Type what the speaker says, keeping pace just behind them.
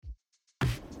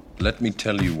Let me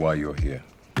tell you why you're here.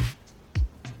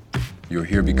 You're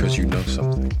here because you know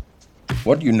something.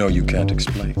 What you know you can't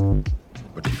explain,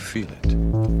 but you feel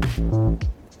it.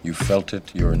 You felt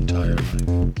it your entire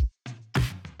life.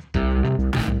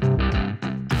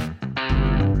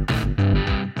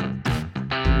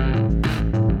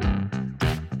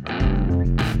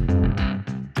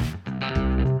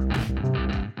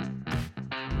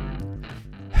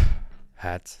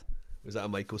 Hats. Was that a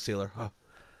Michael Saylor? Oh.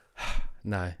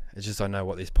 No, it's just I know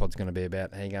what this pod's going to be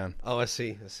about. How you going? Oh, I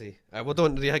see. Well,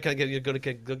 don't. I can't give. You're going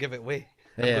to give it away.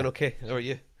 I'm going okay. How are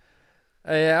you?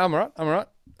 Yeah, I'm alright.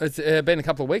 It's been a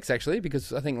couple of weeks actually,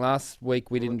 because I think last week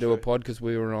we didn't do a pod because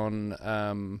we were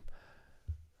on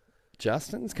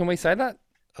Justin's. Can we say that?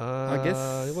 I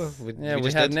guess. Well,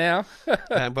 we have now.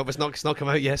 But it's not come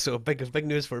out yet. So big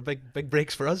news for big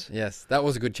breaks for us. Yes, that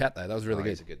was a good chat though. That was really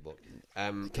good. It's a good book. Keep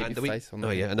and your face on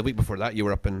yeah, and the week before that you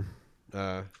were up in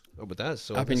with Daz.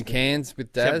 So up in Cairns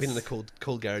with Daz. Daz. Been in the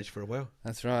cold garage for a while.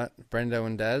 That's right, Brendo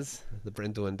and Daz. The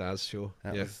Brendo and Daz show.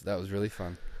 That was really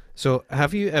fun. So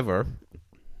have you ever?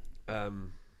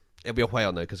 It'll be a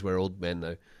while now because we're old men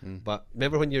now. But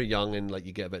remember when you're young and like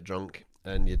you get a bit drunk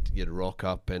and you'd rock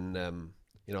up in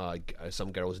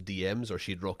some girl's DMs, or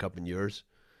she'd rock up in yours.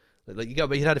 Like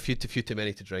you had a few too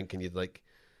many to drink, and you'd like,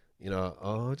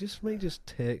 might just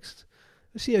text,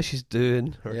 see how she's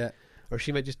doing, or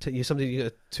she might just something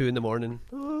at 2 a.m.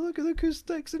 Oh, look who's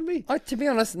texting me. To be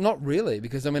honest, not really,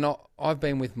 because I mean I've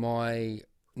been with my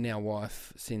now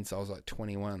wife since I was like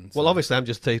 21. So. Well, obviously I'm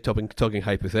just talking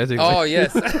hypothetically. Oh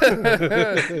yes,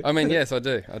 I mean yes, I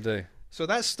do. So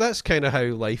that's kind of how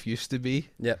life used to be.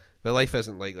 Yeah, but life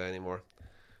isn't like that anymore,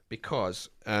 because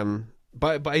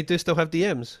but I do still have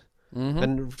DMs,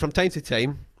 and from time to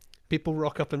time, people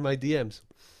rock up in my DMs,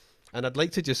 and I'd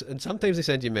like to and sometimes they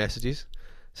send you messages,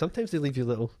 sometimes they leave you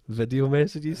little video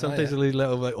messages, sometimes they leave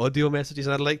little like audio messages,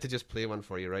 and I'd like to just play one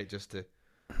for you, right, just to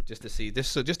see this,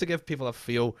 so just to give people a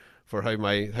feel for how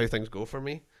things go for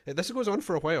me. This goes on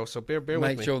for a while, so bear with me.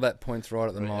 Make sure that point's right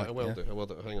at the mic. I will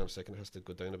do. Hang on a second, it has to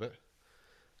go down a bit.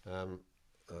 Oh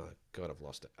God, I've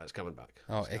lost it. It's coming back.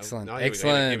 Oh, excellent.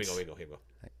 Here we go.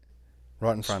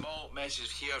 Right in front. Small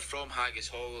message here from Haggis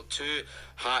Hollow to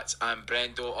Hats and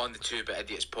Brendo on the Two Bit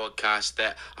Idiots podcast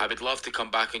that I would love to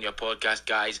come back on your podcast,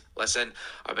 guys. Listen,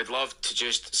 I would love to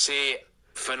just say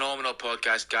phenomenal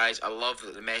podcast, guys. I love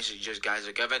the messages guys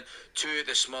are giving to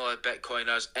the smaller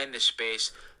Bitcoiners in the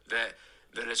space, that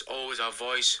there is always a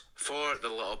voice for the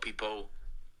little people.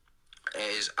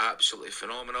 It is absolutely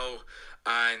phenomenal.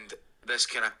 And this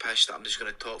kind of pish that I'm just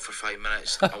going to talk for 5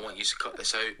 minutes, I want you to cut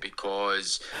this out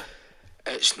because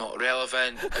it's not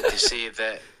relevant, but to say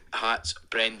that Hats,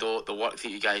 Brendo, the work that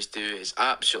you guys do is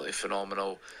absolutely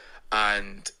phenomenal,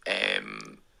 and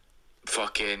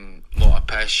fucking lot of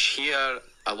pish here,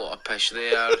 a lot of pish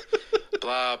there,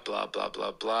 blah blah blah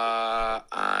blah blah,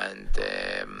 and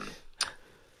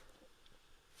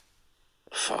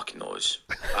fuck knows,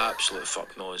 absolute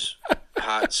fuck knows.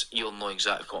 Hats, you'll know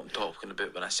exactly what I'm talking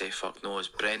about when I say fuck knows.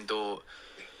 Brendo,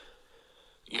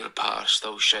 your part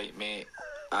still shite, mate,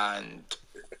 and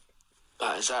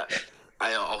that is it.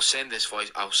 I'll send this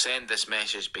voice. I'll send this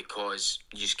message because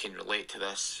you can relate to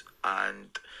this, and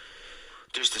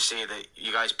just to say that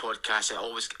you guys podcast,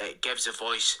 it gives a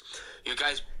voice. You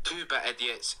guys, Two Bit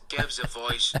Idiots, gives a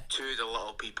voice to the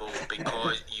little people,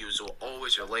 because you will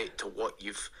always relate to what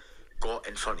you've got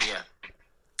in front of you,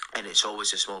 and it's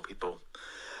always the small people.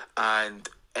 And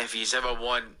if you ever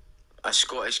want a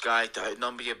Scottish guy to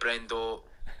outnumber you, Brendo,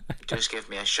 just give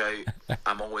me a shout.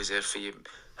 I'm always there for you.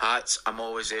 Hats, I'm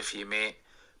always there for you, mate.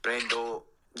 Brendo,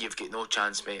 you've got no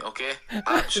chance, mate, okay?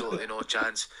 Absolutely no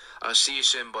chance. I'll see you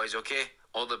soon, boys, okay?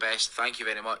 All the best. Thank you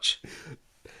very much.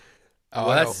 Oh,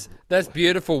 wow. That's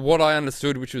beautiful. What I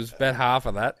understood, which was about half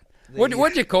of that.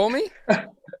 What'd you call me?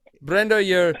 Brendo,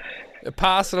 you're a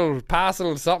parcel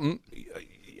something.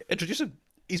 Introduce him.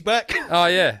 He's back. Oh,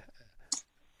 yeah.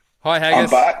 Hi, Haggis. I'm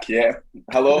back, yeah.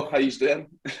 Hello, how you doing?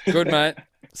 Good, mate.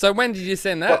 So when did you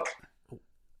send that?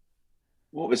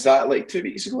 What was that, like 2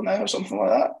 weeks ago now or something like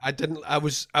that?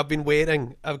 I've been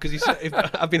waiting because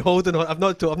I've been holding on. I've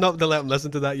not let him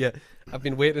listen to that yet. I've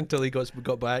been waiting until he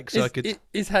got back so I could.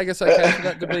 Is Haggis okay for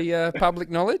that to be public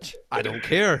knowledge? I don't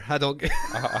care. Not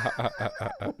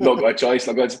got a choice.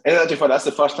 Not good. That's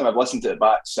the first time I've listened to it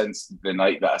back since the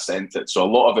night that I sent it. So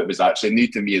a lot of it was actually new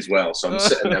to me as well. So I'm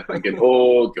sitting there thinking,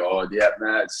 oh God,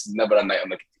 it's never a night on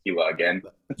the tequila again.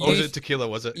 Was it tequila?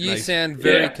 Was it? You nice. sound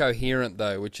very coherent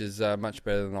though, which is much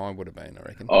better than I would have been, I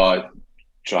reckon. Oh,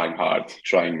 Trying hard,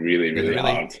 trying really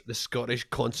hard. The Scottish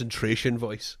concentration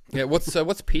voice. Yeah, what's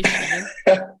Pish again?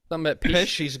 Something about Pish?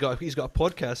 Pish, he's got a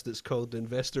podcast that's called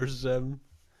Investors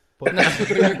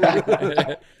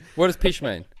Podcast. What does Pish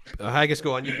mean? Haggis,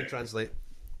 go on, you can translate.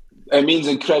 It means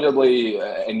incredibly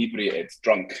inebriated,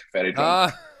 drunk, very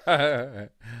drunk.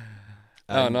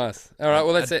 Oh, nice. All right,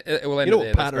 well, that's it. We'll end You know it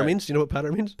what there. patter means? Do you know what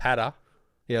patter means? Patter?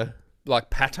 Yeah. Like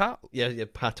patter? Yeah,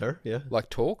 patter, yeah. Like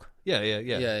talk? Yeah.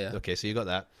 Yeah. Okay, so you got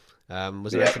that.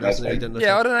 Was there Yeah, anything else that you that's didn't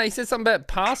Yeah, I understand? don't know. He said something about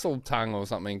parcel tongue or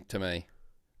something to me.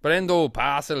 But Endo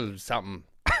parcel something.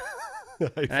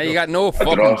 You got no I don't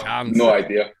fucking know, chance. no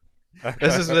idea.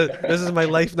 This is my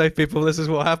life now, people. This is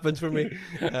what happens for me.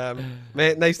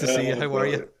 Mate, nice to see you. How are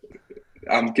you?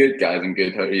 I'm good, guys. I'm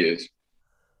good. How are you?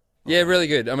 Yeah, really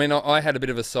good. I mean, I had a bit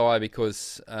of a sigh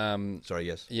because Sorry,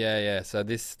 yes. yeah. So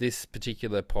this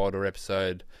particular pod or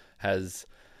episode has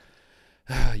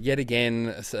yet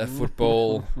again a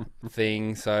football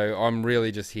thing. So I'm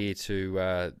really just here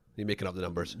to You're making up the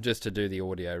numbers. just to do the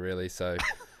audio, really. So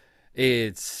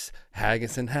it's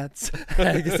Haggis and Hats,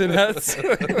 Haggis and Hats. So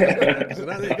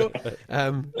there you go.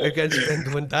 Against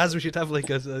Brendo and Daz, we should have like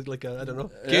a I don't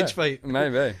know, cage fight.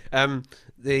 Maybe.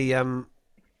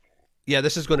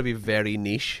 This is going to be very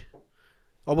niche.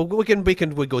 Oh, well, we go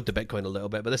to Bitcoin a little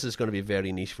bit, but this is going to be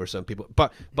very niche for some people.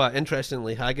 But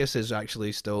interestingly, Haggis is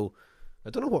actually still. I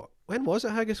don't know when was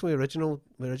it, Haggis? We originally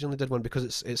did one,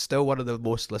 because it's still one of the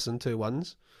most listened to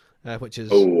ones, which is.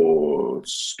 Oh,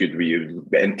 it's good review.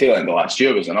 Until end of last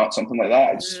year, was it not? Something like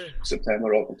that. It's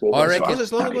September or October. I reckon-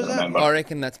 as long as that. I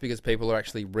reckon that's because people are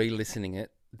actually re-listening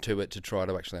to try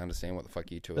to actually understand what the fuck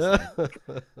you two are saying.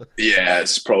 Yeah,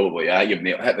 it's probably. Yeah, you've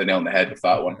hit the nail on the head with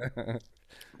that one.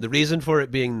 The reason for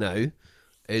it being now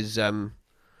is the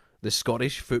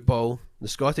Scottish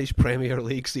Premier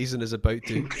League season is about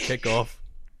to kick off,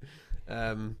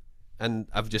 and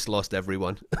I've just lost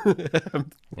everyone.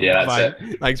 Yeah, that's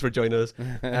Fine. it. Thanks for joining us.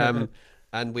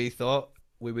 And we thought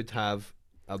we would have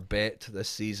a bet this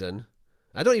season.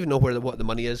 I don't even know what the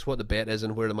money is, what the bet is,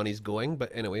 and where the money's going.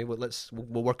 But anyway,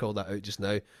 we'll work all that out just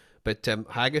now. But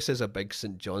Haggis is a big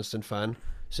St Johnstone fan.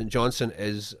 St Johnstone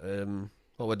is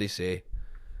what would they say?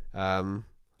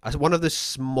 As one of the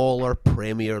smaller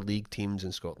Premier League teams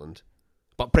in Scotland,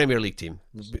 but Premier League team.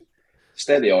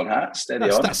 Steady on, Hat. Steady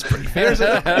on. That's pretty fair, isn't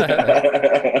it?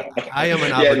 I am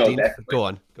an Aberdeen. Go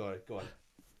on.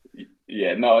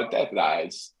 Yeah, no, that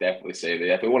is definitely say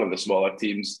that. But one of the smaller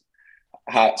teams.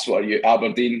 Hats, what are you?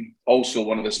 Aberdeen, also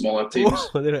one of the smaller teams.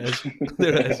 Oh, there it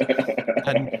is.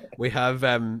 And we have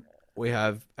an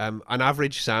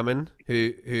average salmon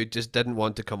who just didn't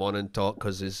want to come on and talk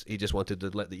because he just wanted to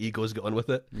let the egos get on with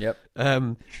it. Yep.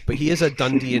 But he is a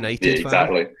Dundee United Yeah,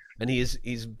 exactly. fan, and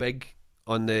he's big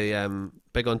on the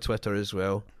big on Twitter as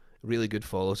well. Really good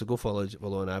follow. So go follow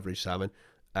an average salmon.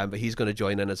 But he's going to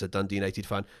join in as a Dundee United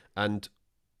fan, and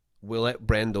we'll let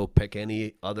Brendo pick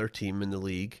any other team in the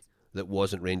league that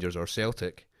wasn't Rangers or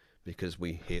Celtic, because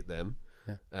we hate them,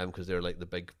 because they're like the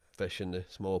big fish in the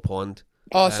small pond.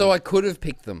 Oh, so I could have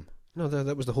picked them. No,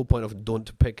 that was the whole point of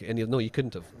don't pick any of. No, you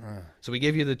couldn't have. So we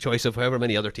gave you the choice of however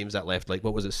many other teams that left. Like,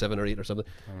 what was it, 7 or 8 or something?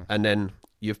 And then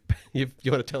you want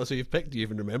to tell us who you've picked? Do you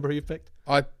even remember who you've picked?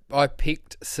 I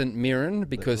picked St Mirren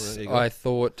because There you go. I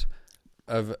thought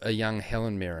of a young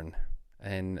Helen Mirren,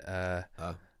 and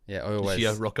yeah, I always.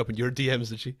 Did she rock up in your DMs?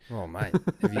 Did she? Oh mate,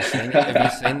 have you seen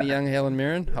the young Helen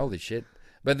Mirren? Holy shit!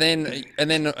 But then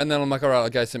I'm like, all right, I'll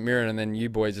go St Mirren, and then you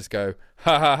boys just go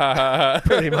ha ha ha ha.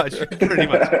 Pretty much.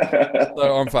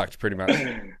 So I'm fucked, pretty much.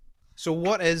 So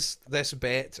what is this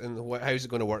bet, and how's it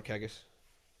going to work, Haggis?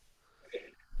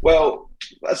 Well,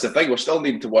 that's the thing. We're still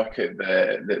needing to work out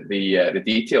the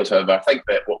details. However, I think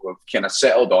that what we've kind of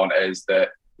settled on is that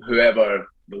whoever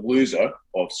the loser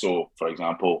of, so for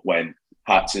example, when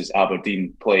Hats'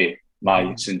 Aberdeen play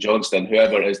my St Johnstone,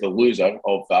 whoever is the loser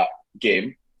of that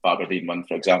game, if Aberdeen win,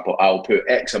 for example, I'll put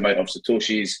X amount of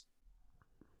Satoshis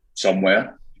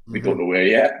somewhere. We don't know where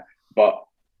yet, but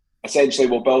essentially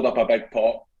we'll build up a big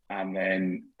pot, and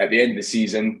then at the end of the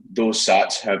season, those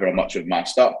sats, however much we've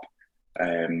massed up,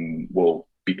 will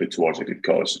be put towards a good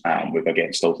cause. And we've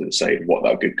again still to decide what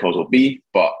that good cause will be,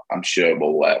 but I'm sure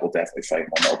we'll definitely find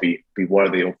one that'll be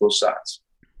worthy of those sats.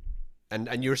 And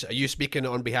are you speaking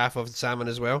on behalf of Salmon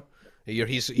as well?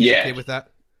 He's Yeah. okay with that?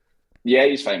 Yeah,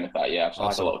 he's fine with that. Yeah, so I had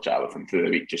Awesome. a little chat with him through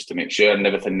the week just to make sure, and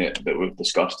everything that we've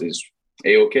discussed is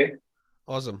A-okay.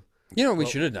 Awesome. You know what we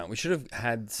should have done? We should have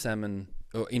had Salmon,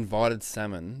 or invited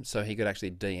Salmon, so he could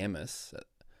actually DM us,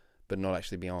 but not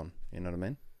actually be on. You know what I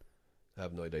mean? I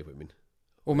have no idea what you mean.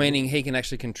 Well, meaning he can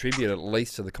actually contribute at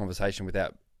least to the conversation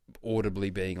without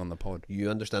audibly being on the pod. You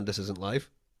understand this isn't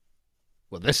live?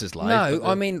 Well, this is live. No,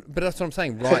 I mean, but that's what I'm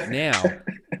saying. Right now,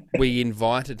 we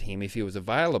invited him, if he was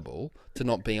available, to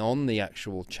not be on the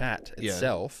actual chat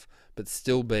itself, but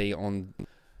still be on.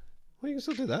 Well, you can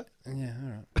still do that. Yeah, all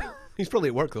right. He's probably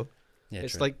at work though. Yeah,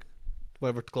 It's true. like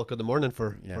whatever o'clock in the morning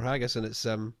for Haggis, and it's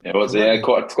It was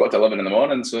quarter to 11 in the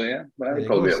morning, so yeah, well, he'd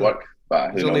probably be at work.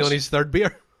 But he's who only knows? on his third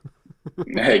beer.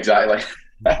 Yeah, exactly.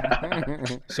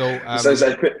 So,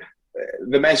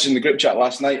 they mentioned in the group chat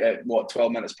last night at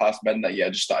 12 minutes past midnight. Yeah, I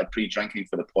just started pre-drinking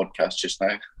for the podcast just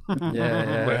now.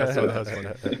 Yeah. So that's funny.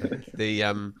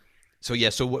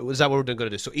 So was that what we're going to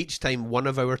do? So each time one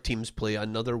of our teams play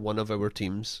another one of our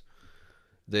teams,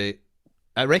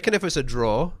 I reckon if it's a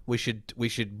draw, we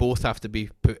should both have to be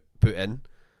put in,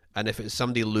 and if it's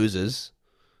somebody loses,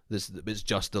 it's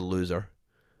just a loser.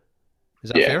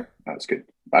 Is that fair? That's good.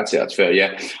 That's fair.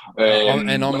 Yeah.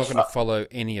 And I'm not going to follow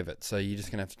any of it, so you're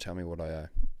just going to have to tell me what I owe.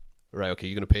 Right. Okay.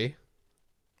 You're going to pay.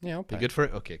 Yeah, I'll pay. You good for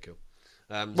it? Okay. Cool.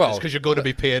 Well, because you're going to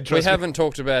be paid. We haven't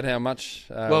talked about how much.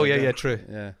 Well, yeah, true.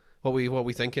 Yeah. What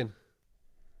we thinking?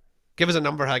 Give us a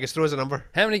number, Haggis. Throw us a number.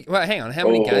 How many? Well, hang on. How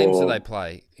many games do they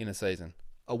play in a season?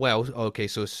 Okay,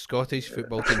 so Scottish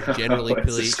football teams generally play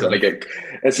It's going to get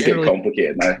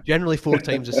complicated now. Generally 4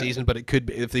 times a season, but it could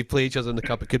be, if they play each other in the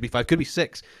cup, it could be 5, could be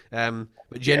 6. But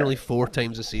generally 4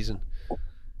 times a season.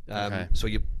 Okay. So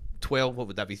you 12. What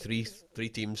would that be? 3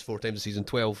 teams, 4 times a season,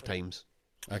 12 times.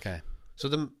 Okay.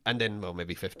 So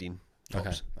maybe 15.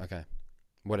 Tops. Okay.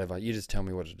 Whatever. You just tell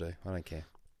me what to do. I don't care.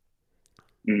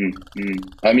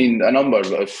 I mean, a number.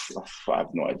 I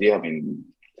have no idea. I mean,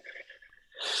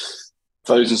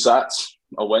 1,000 sats,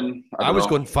 a win. I was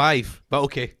going 5, but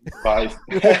okay. 5.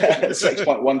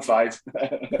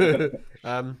 6.15.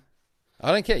 I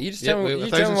don't care. You just tell me.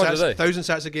 You tell me what to do. 1,000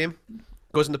 sats a game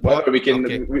goes in the pot. Well, we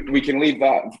can leave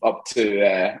that up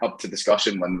to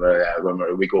discussion when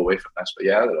we go away from this. But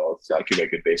yeah, that could be a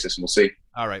good basis, and we'll see.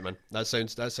 All right, man. That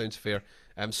sounds fair.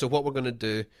 So what we're going to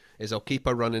do is I'll keep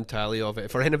a running tally of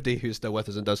it. For anybody who's still with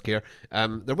us and does care,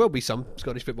 there will be some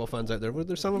Scottish football fans out there.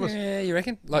 There's some of us. Yeah, you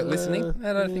reckon? Like listening?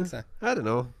 I don't think so. I don't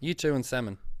know. You two and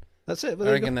Salmon. That's it.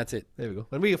 I reckon that's it. There we go.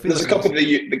 And there's a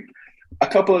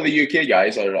couple of the UK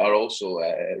guys are also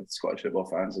Scottish football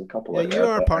fans. A couple. Yeah, you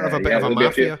are part of a bit of a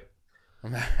mafia.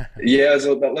 Yeah,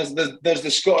 there's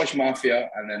the Scottish mafia,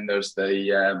 and then there's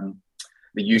the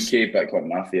UK Bitcoin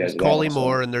mafia. There's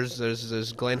Collymore, and there's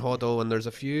Glenn Hoddle, and there's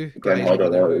a few. Glenn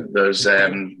Hoddle. There's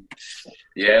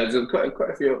there's quite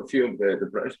a few of the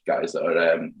British guys that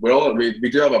are. We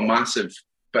do have a massive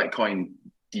Bitcoin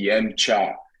DM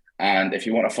chat. And if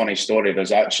you want a funny story,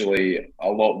 there's actually a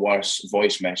lot worse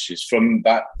voice messages from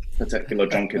that particular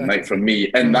drunken night from me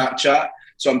in that chat.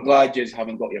 So I'm glad you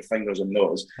haven't got your fingers on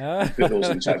those and put those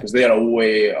in chat, because they are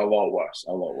a lot worse.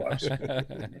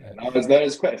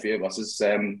 There's quite a few of us. It's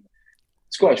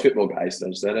Scottish football guys.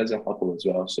 There is a couple as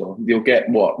well. So you'll get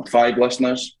 5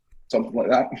 listeners, something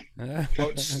like that.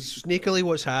 Well, sneakily,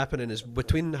 what's happening is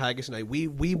between Haggis and I,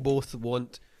 we both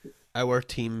want our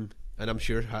team. And I'm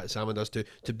sure Salmon does too,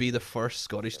 to be the first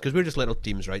Scottish, because we're just little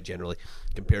teams, right, generally,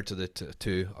 compared to the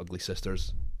two ugly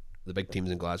sisters, the big teams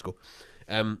in Glasgow.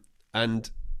 And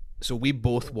so we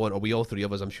both want, or we all 3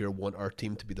 of us, I'm sure, want our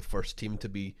team to be the first team to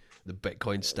be the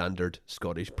Bitcoin standard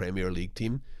Scottish Premier League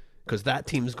team, because that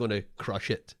team's going to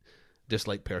crush it, just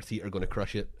like Perth Heat are going to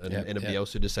crush it, and anybody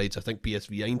else who decides. I think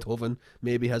PSV Eindhoven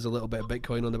maybe has a little bit of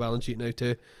Bitcoin on the balance sheet now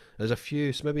too. There's a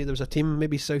few, so maybe there was a team,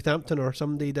 maybe Southampton or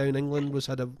somebody down England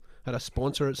had a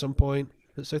sponsor at some point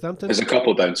at Southampton. There's a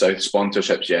couple down south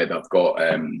sponsorships, that I've got,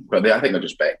 but I think they're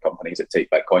just betting companies that take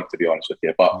Bitcoin, to be honest with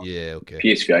you. But yeah, okay.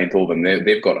 PSV Eindhoven,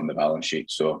 they've got it on the balance sheet.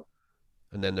 So,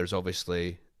 and then there's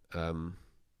obviously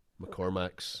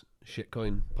McCormack's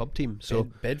shitcoin pub team. So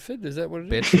Bedford, is that what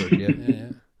it is? Bedford,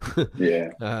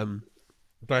 yeah.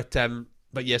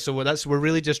 But yeah, so we're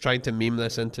really just trying to meme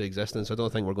this into existence. I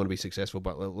don't think we're going to be successful,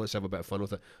 but let's have a bit of fun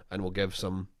with it, and we'll give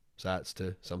some sats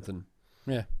to something.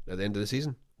 Yeah. At the end of the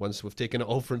season, once we've taken it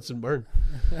all from St Mirren.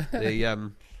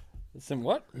 St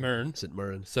what? Mirren. St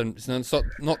Mirren. It's not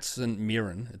St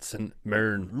Mirren. It's St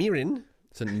Mirren. Mirren.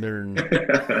 St Mirren.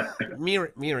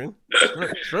 Mirren.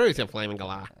 Truth of flaming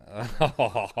galah.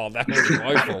 Oh, that was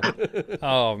woeful.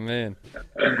 Oh man.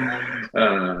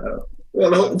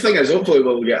 Well, the thing is, hopefully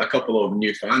we'll get a couple of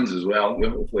new fans as well.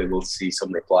 Hopefully we'll see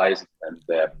some replies, and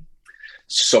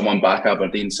someone back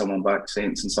Aberdeen, someone back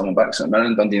Saints, and someone back St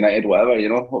Mirren, Dundee United, whatever.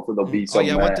 Hopefully there'll be some.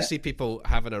 I want to see people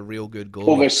having a real good goal.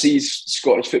 Overseas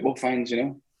Scottish football fans,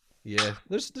 Yeah,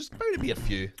 there's bound to be a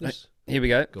few. Here we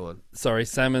go. Go on. Sorry,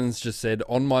 Salmon's just said,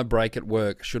 on my break at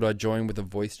work, should I join with a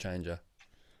voice changer?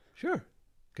 Sure.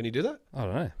 Can you do that? I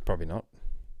don't know. Probably not.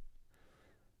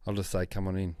 I'll just say, come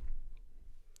on in.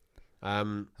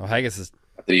 Haggis is.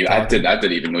 I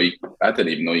didn't even know you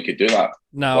could do that.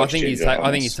 No, I Voice think changer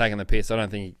on he's this. taking the piss. I don't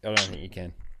think you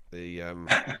can. The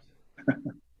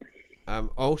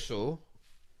also,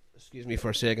 excuse me for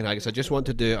a second, Haggis. I just want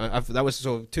to do. That was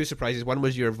so two surprises. One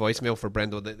was your voicemail for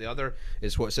Brendo. The other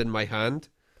is what's in my hand.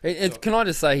 Can I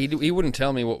just say he wouldn't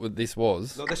tell me what this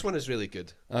was? No, this one is really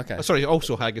good. Okay. Oh, sorry.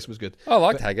 Also, Haggis was good. I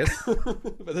liked Haggis.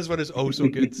 But this one is also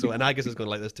good. So, and Haggis is going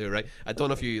to like this too, right? I don't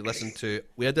know if you listened to.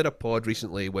 We did a pod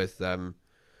recently with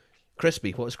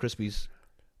Crispy. What was Crispy's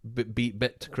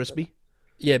bit Crispy?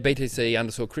 Yeah,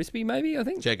 BTC_crispy maybe, I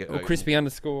think. Check it or out.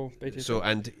 crispy_BTC. So,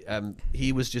 and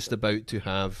he was just about to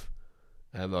have,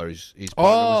 or his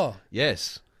partner was,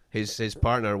 yes, his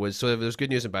partner was. So there's good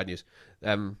news and bad news.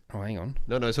 Hang on.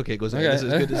 No, it's okay. It goes. Okay. This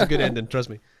is good. It's a good ending. Trust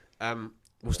me.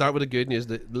 We'll start with the good news.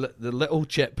 The little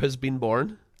chip has been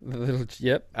born.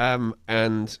 Yep.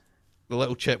 And the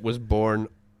little chip was born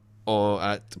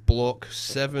at block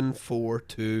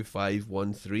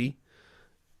 742513.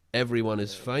 Everyone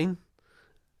is fine.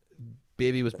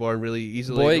 Baby was born really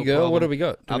easily. Boy, no girl, problem. what do we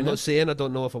got? I'm not saying. I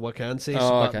don't know if I can say.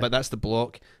 Okay. But that's the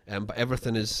block. But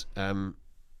everything is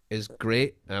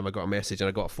great. I got a message and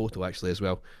I got a photo actually as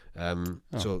well.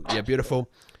 So yeah, beautiful.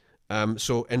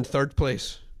 So in third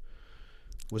place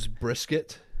was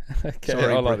Brisket. Okay,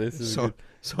 Sorry, I like this. This is good.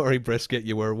 Sorry, Brisket,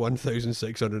 you were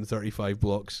 1,635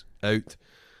 blocks out.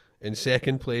 In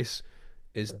second place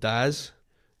is Daz.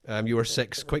 You were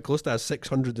quite close to Daz,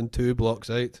 602 blocks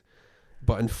out.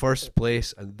 But in first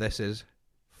place, and this is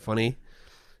funny,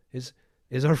 is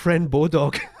our friend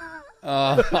Bodog.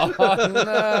 Oh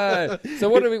no! So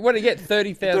what do we get?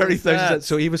 30,000. 30,000 sats. sats.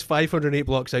 So he was 508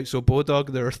 blocks out. So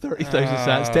Bodog, there are 30,000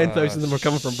 sats. 10,000 of them are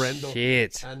coming from Brendel.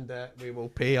 Shit. And we will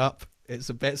pay up. It's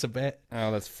a bet.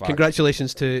 Oh, that's fucked.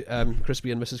 Congratulations to Crispy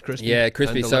and Mrs. Crispy. Yeah,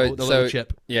 Crispy. And the So little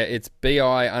chip. yeah, it's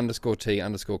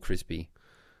BI_T_Crispy.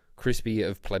 Crispy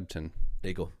of Plebton. There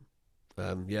you go.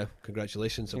 Yeah,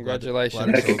 congratulations. I'm Congratulations. glad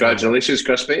it's all Congratulations,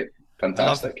 Crispy.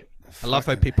 Fantastic. I love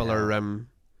how people are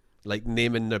like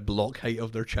naming the block height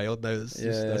of their child now.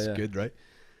 That's good, right?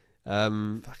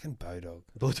 Fucking Bodog.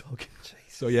 Bodog.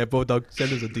 So yeah, Bodog,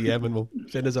 send us a DM and we'll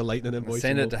send us a lightning invoice.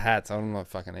 Send it to Hats. I'm not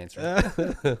fucking answering.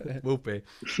 We'll pay.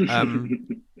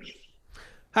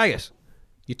 Haggis,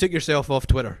 you took yourself off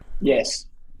Twitter. Yes,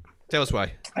 Tell us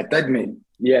why. I did, mate.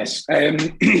 Yes.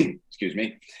 Excuse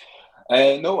me.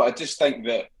 No, I just think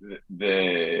that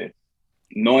the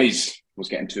noise was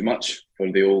getting too much for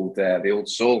the old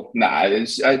soul. I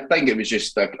think it was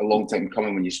just a long time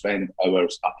coming when you spend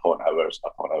hours upon hours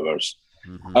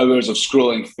hours of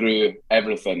scrolling through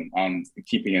everything and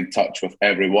keeping in touch with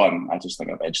everyone. I just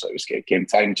think eventually it came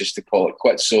time just to call it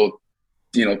quits. So,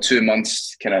 2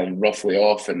 months kind of roughly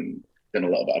off and done a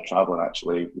little bit of travelling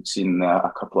actually. We've seen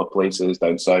a couple of places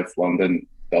down south, London,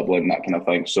 Dublin, that kind of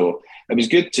thing. So it was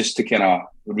good just to kind of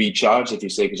recharge, if you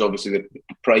say, because obviously the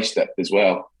price dipped as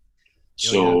well.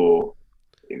 So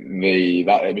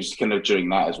it was kind of during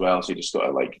that as well. So you just got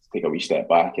to take a wee step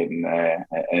back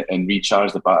and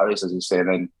recharge the batteries, as you say, and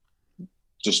then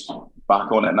just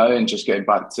back on it now and just getting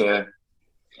back to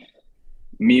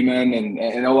memeing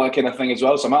and all that kind of thing as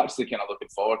well. So I'm actually kind of looking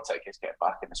forward to getting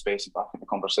back in the space and back in the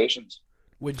conversations.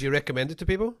 Would you recommend it to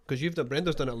people? Because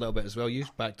Brenda's done it a little bit as well.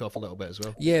 You've backed off a little bit as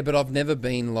well. Yeah, but I've never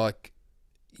been like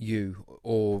you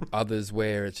or others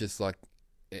where it's just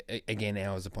again,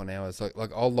 hours upon hours.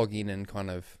 Like I'll log in and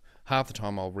kind of half the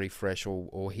time I'll refresh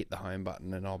or hit the home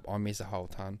button and I'll miss a whole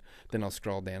ton. Then I'll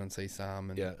scroll down and see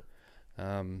some.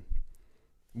 And,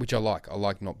 which I like. I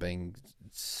like not being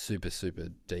super, super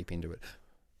deep into it.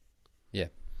 Yeah.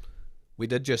 We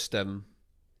did just,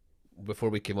 before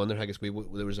we came on there, I guess there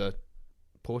was a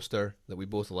poster that we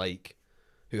both like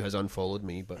who has unfollowed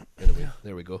me, but anyway,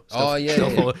 there we go.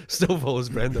 Still follows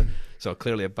Brenda. So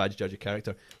clearly a bad judge of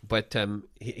character. But how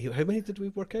many did we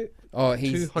work out? Oh,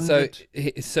 he's 200.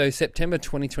 So September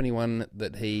 2021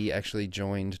 that he actually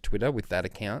joined Twitter with that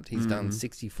account. He's done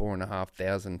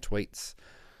 64,500 tweets,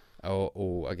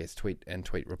 or I guess tweet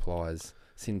replies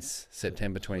since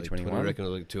September 2021. I reckon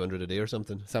like 200 a day or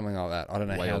something. Something like that. I don't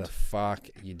know how the fuck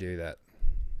you do that.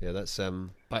 Yeah, that's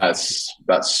some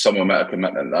amount of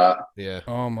commitment. That yeah.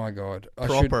 Oh my god,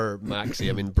 proper Maxi.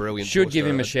 I mean, brilliant. Should poster. give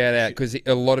him a shout out because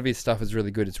a lot of his stuff is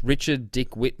really good. It's Richard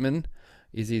Dick Whitman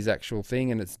is his actual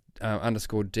thing, and it's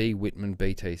 _D Whitman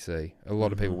BTC. A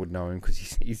lot of people would know him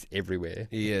because he's everywhere.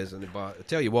 He is, and but I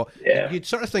tell you what, yeah. You'd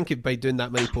sort of think by doing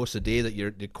that many posts a day that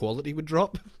your quality would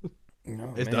drop.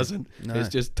 No, it man. doesn't. No. It's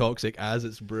just toxic as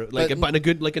it's but in a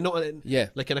good, like in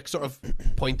a sort of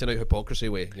pointing out hypocrisy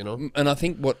way, you know. And I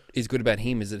think what is good about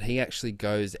him is that he actually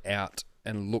goes out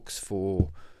and looks for.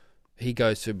 he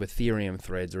goes to Ethereum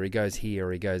threads, or he goes here,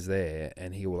 or he goes there,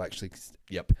 and he will actually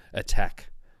Yep. attack.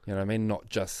 You know what I mean? Not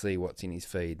just see what's in his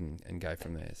feed and go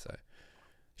from there. So,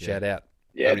 shout out.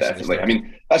 Yeah, definitely. I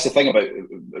mean, that's the thing about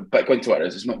Bitcoin Twitter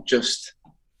is it's not just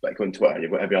Bitcoin Twitter.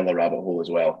 You've got every other rabbit hole as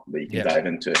well that you can dive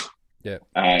into. Yeah.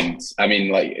 And I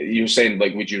mean, like you were saying,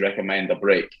 like, would you recommend a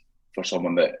break for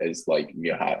someone that is like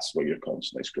Muir Hats, where you're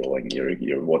constantly scrolling,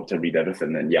 you want to read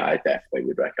everything? Then yeah, I definitely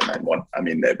would recommend one. I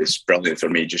mean, it was brilliant for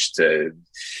me just to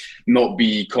not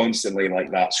be constantly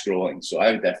like that scrolling. So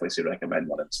I would definitely say recommend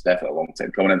one. It's definitely a long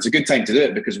time coming. And it's a good time to do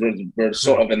it because we're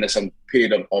sort of in this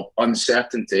period of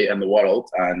uncertainty in the world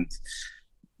and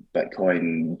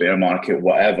Bitcoin, bear market,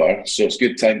 whatever. So it's a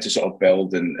good time to sort of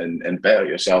build and better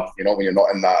yourself, you know, when you're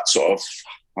not in that sort of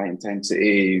high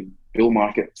intensity bull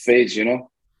market phase, you know?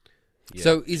 Yeah.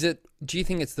 So do you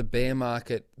think it's the bear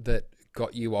market that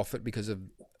got you off it because of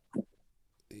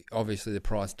obviously the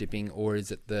price dipping, or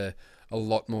is it a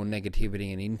lot more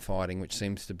negativity and infighting, which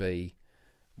seems to be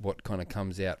what kind of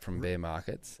comes out from bear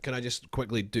markets? Can I just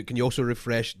quickly can you also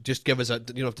refresh, just give us you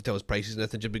don't have to tell us prices and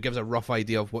anything, just give us a rough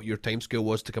idea of what your timescale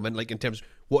was to come in, like in terms,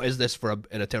 what is this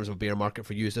in terms of a bear market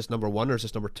for you? Is this number one or is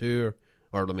this number two?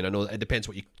 Or I mean, I know it depends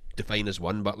what you define as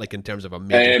one, but like in terms of a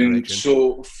major correction.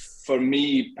 So for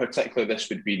me, particularly, this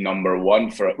would be number one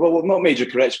for, well, not major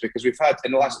correction, because we've had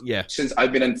in the last, since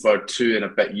I've been in for 2 and a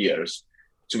bit years,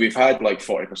 so we've had like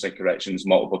 40% corrections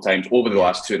multiple times over the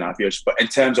last 2.5 years. But in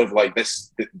terms of like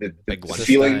this, the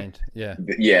feeling,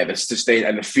 the sustained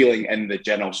and the feeling in the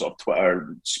general sort of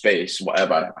Twitter space,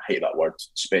 whatever, I hate that word,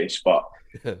 space, but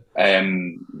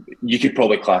you could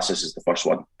probably class this as the first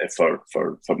one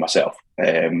for myself.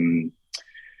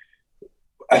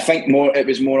 I think it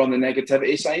was more on the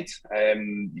negativity side.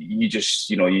 You just,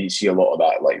 you see a lot of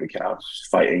that, like the kind of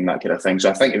fighting, that kind of thing. So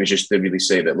I think it was just to really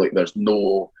say that, look,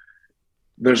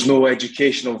 there's no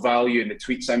educational value in the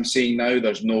tweets I'm seeing now.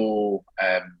 There's no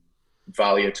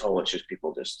value at all. It's just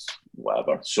people just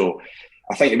whatever. So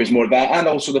I think it was more that, and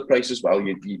also the price as well.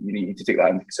 You need to take that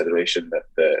into consideration. That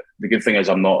the good thing is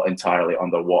I'm not entirely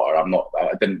underwater. I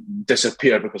didn't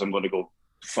disappear because I'm going to go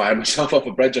fire myself off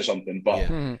a bridge or something. But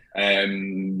it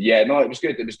was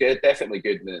good. It was good, definitely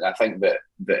good. And I think that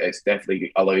it's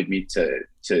definitely allowed me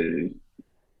to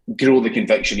grow the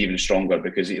conviction even stronger,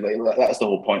 because that's the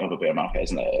whole point of a bear market,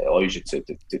 isn't it? It allows you to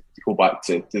go back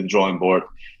to the drawing board,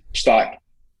 stack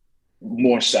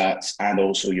more sats, and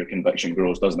also your conviction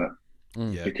grows, doesn't it?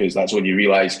 Because that's when you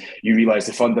realize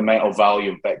the fundamental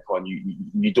value of Bitcoin.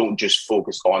 You don't just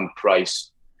focus on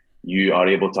price. You are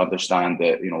able to understand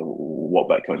that, what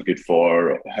Bitcoin is good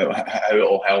for, how it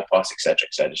will help us, etc.,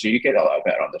 etc. So you get a little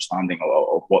better understanding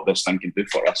of what this thing can do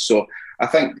for us. So I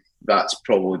think that's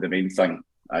probably the main thing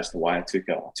as to why I took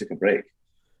a break.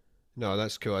 No,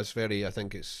 that's cool. I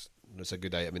think it's a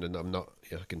good idea. I mean, I'm not,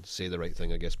 I can say the right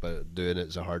thing, I guess, but doing it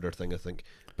is a harder thing, I think.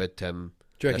 But do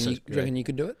you reckon you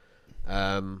could do it?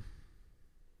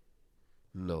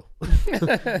 No.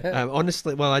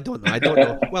 Honestly, well, I don't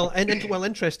know. Well,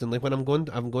 interestingly, when I'm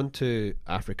going to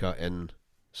Africa in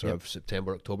sort of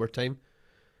September, October time,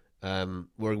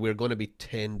 we're going to be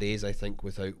 10 days, I think,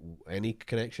 without any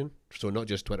connection. So not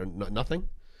just Twitter, nothing.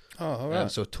 Oh, all right.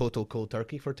 So total cold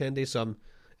turkey for 10 days. So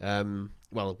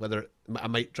whether I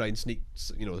might try and sneak,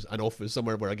 an office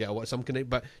somewhere where I get some connect,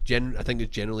 but I think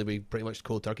it's generally be pretty much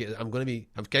cold turkey. I'm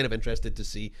kind of interested to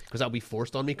see, because that'll be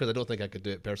forced on me, because I don't think I could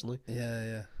do it personally.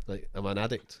 Yeah. Like, I'm an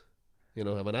addict. I'm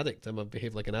an addict. I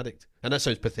behave like an addict, and that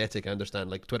sounds pathetic. I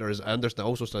understand. Like, Twitter is. I understand.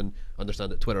 Also,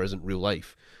 understand that Twitter isn't real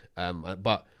life,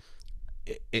 but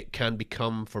it can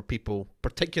become for people,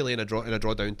 particularly in a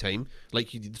drawdown time. Like,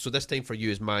 so this time for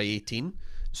you is my 18.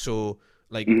 So,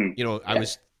 like, I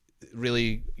was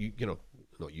really,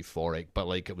 not euphoric, but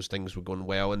like things were going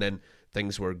well, and then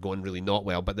things were going really not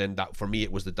well. But then that, for me,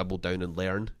 it was the double down and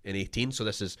learn in 18. So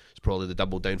this is probably the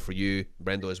double down for you,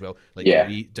 Brendo, as well. Like,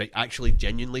 to actually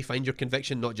genuinely find your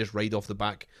conviction, not just ride off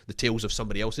the tails of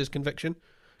somebody else's conviction,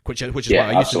 which is what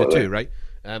I used to do too, right?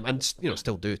 And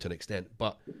still do to an extent,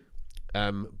 but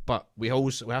we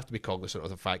have to be cognizant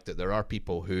of the fact that there are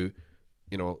people who,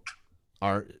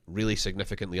 are really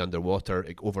significantly underwater,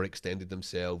 overextended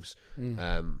themselves,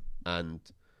 and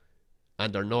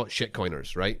are not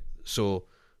shitcoiners, right? So,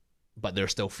 but they're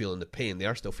still feeling the pain. They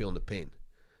are still feeling the pain,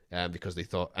 because they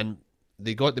thought, and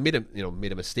they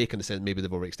made a mistake in the sense maybe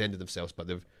they've overextended themselves, but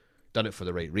they've done it for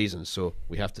the right reasons. So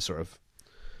we have to sort of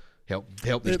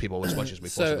help these people as much as we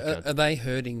possibly can. Are they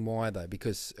hurting? Why though?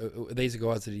 Because these are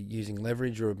guys that are using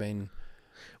leverage or have been.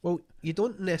 Well, you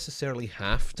don't necessarily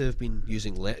have to have been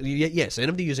using yes,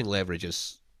 anybody using leverage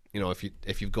is,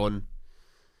 if you've gone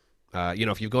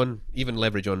even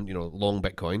leverage on long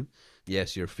Bitcoin,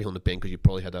 yes, you're feeling the pain because you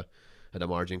probably had a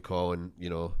margin call, and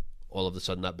all of a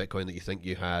sudden that Bitcoin that you think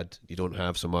you had, you don't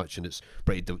have so much, and it's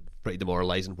pretty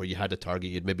demoralizing. Where you had a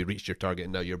target, you'd maybe reached your target,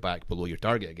 and now you're back below your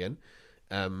target again.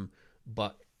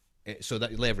 So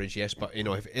that leverage, yes, but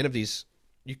if any of these,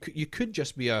 you could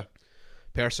just be a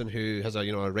person who has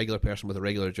a regular person with a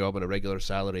regular job and a regular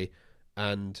salary,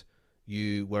 and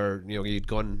you were you'd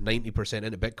gone 90%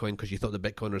 into Bitcoin because you thought the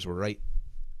Bitcoiners were right,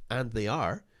 and they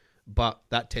are, but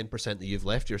that 10% that you've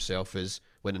left yourself is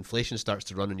when inflation starts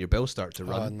to run and your bills start to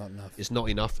run, not enough. it's not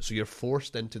enough, so you're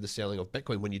forced into the selling of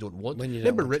Bitcoin when you don't want to. When you don't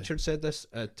Remember want to. Richard said this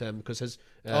at because his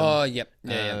Yep.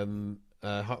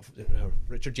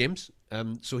 Richard James.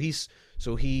 So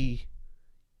he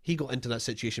got into that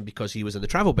situation because he was in the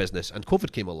travel business and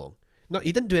COVID came along. No,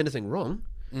 he didn't do anything wrong.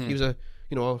 He was a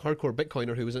hardcore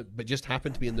Bitcoiner but just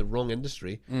happened to be in the wrong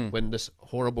industry when this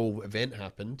horrible event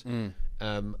happened.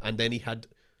 And then he had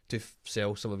to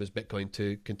sell some of his Bitcoin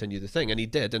to continue the thing, and he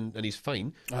did, and he's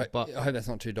fine. But I hope that's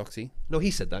not too doxy. no,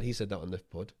 he said that on the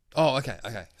pod. Oh, okay.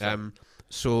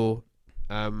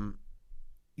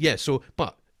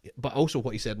 But also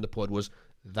what he said in the pod was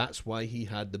that's why he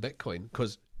had the Bitcoin,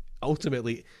 because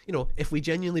ultimately, if we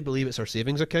genuinely believe it's our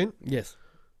savings account, Yes.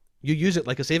 you use it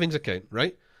like a savings account,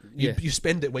 right? Yeah. You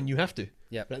spend it when you have to.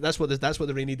 Yep. Right? That's what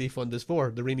the rainy day fund is for.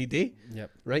 The rainy day.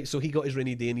 Yep. Right. So he got his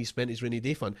rainy day and he spent his rainy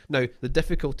day fund. Now the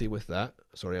difficulty with that.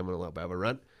 Sorry, I'm on a little bit of a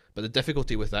rant. But the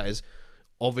difficulty with that is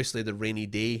obviously the rainy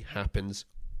day happens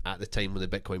at the time when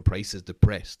the Bitcoin price is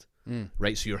depressed.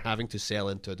 Right. So you're having to sell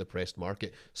into a depressed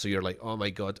market. So you're like, oh my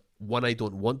God, one, I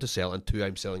don't want to sell, and two,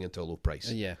 I'm selling into a low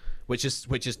price. Yeah. Which is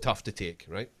tough to take,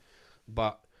 right?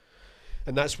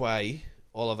 And that's why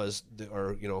all of us that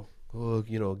are, you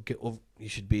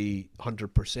should be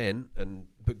 100% and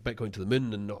put Bitcoin to the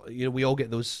moon, and not, we all get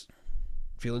those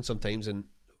feelings sometimes.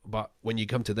 But when you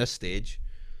come to this stage,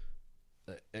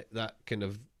 that kind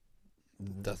of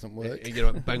Doesn't work.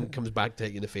 It comes back to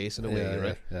hit you in the face in a way,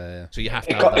 right? Yeah. So you have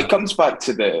to. It comes back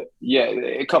to the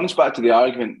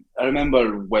argument. I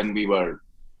remember when we were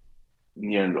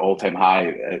near an all-time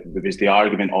high, there was the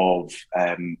argument of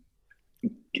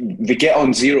the get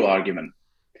on zero argument.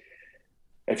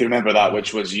 If you remember that,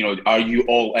 which was, are you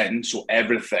all in? So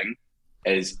everything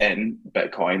is in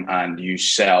Bitcoin and you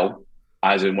sell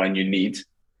as and when you need,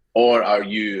 or are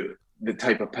you the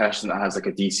type of person that has like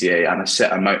a DCA and a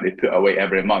set amount they put away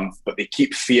every month, but they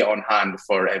keep fiat on hand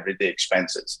for everyday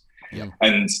expenses? Yeah.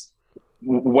 And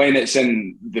when it's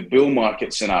in the bull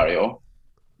market scenario,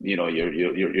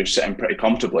 you're sitting pretty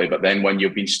comfortably. But then when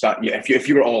you've been stuck, if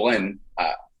you were all in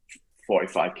at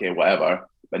 45k or whatever,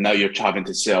 but now you're having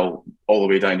to sell all the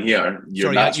way down here,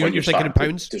 you're thinking in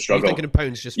pounds. To struggle. You're thinking in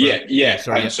pounds, just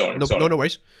sorry. Sorry. No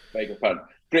worries. Beg your pardon.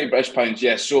 Great British pounds,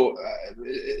 yes. So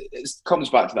it comes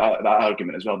back to that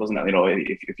argument as well, doesn't it?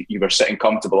 If you were sitting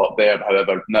comfortable up there,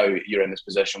 however, now you're in this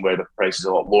position where the price is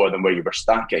a lot lower than where you were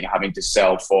stacking, having to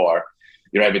sell for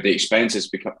your everyday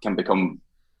expenses can become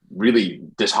really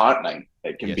disheartening.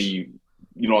 It can be,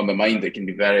 on the mind, it can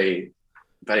be very,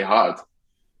 very hard.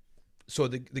 So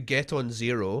the get on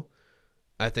zero,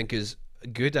 I think, is a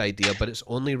good idea, but it's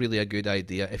only really a good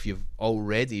idea if you've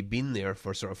already been there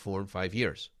for sort of 4 and 5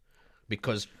 years.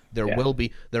 Because there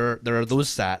are those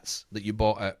sats that you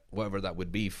bought at whatever that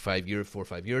would be 4 or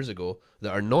 5 years ago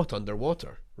that are not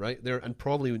underwater, right? And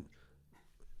probably,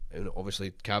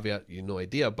 obviously caveat, no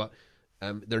idea, but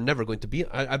they're never going to be.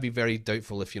 I'd be very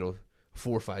doubtful if 4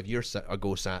 or 5 years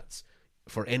ago sats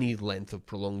for any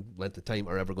prolonged length of time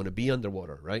are ever going to be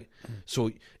underwater, right?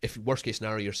 So if worst case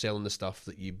scenario you're selling the stuff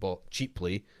that you bought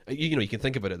cheaply, you can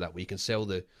think about it that way. You can sell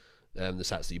the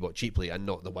sats that you bought cheaply and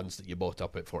not the ones that you bought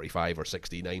up at 45 or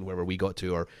 69, wherever we got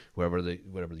to, or wherever the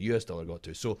US dollar got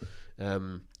to. So,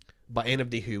 but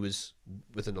anybody who was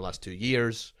within the last 2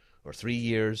 years or 3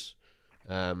 years,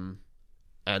 and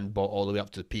bought all the way up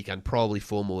to the peak and probably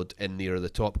FOMO'd in near the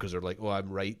top because they're like, oh,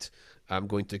 I'm right, I'm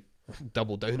going to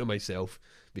double down on myself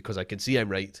because I can see I'm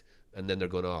right, and then they're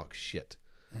going, oh shit.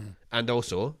 And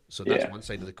also, so that's one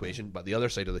side of the equation, but the other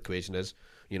side of the equation is,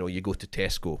 you go to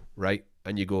Tesco, right,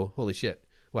 and you go, holy shit,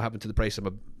 what happened to the price of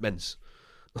my mince?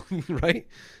 Right?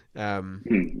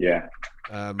 And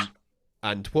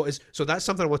what is, so that's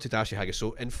something I wanted to ask you, Haggis.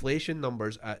 So inflation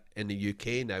numbers in the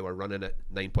UK now are running at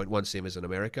 9.1, same as in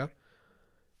America.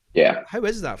 Yeah. How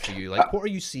is that for you? Like, what are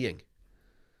you seeing?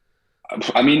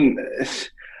 I mean,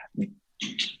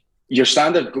 your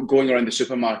standard going around the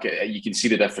supermarket, you can see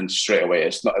the difference straight away.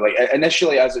 It's not like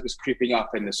initially, as it was creeping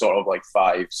up in the sort of like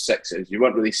 5, 6s, you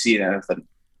weren't really seeing anything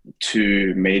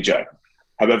too major.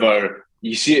 However,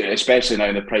 you see it especially now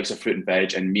in the price of fruit and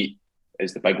veg, and meat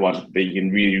is the big one that you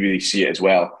can really, really see it as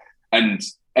well. And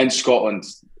in Scotland,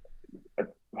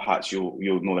 perhaps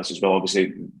you'll know this as well.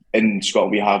 Obviously, in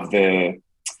Scotland we have the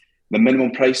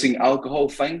minimum pricing alcohol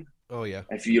thing. Oh yeah.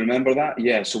 If you remember that,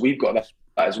 yeah. So we've got that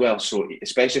as well. So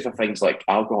especially for things like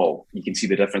alcohol, you can see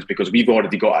the difference because we've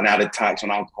already got an added tax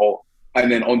on alcohol,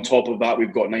 and then on top of that,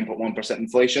 we've got 9.1%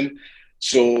 inflation.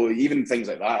 So even things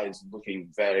like that is looking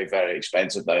very, very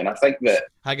expensive now. And I think that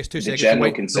Haggis, 2 the seconds. general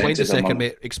Rewind a consensus second,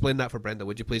 mate. Explain that for Brenda,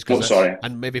 would you please? Oh, sorry.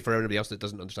 And maybe for everybody else that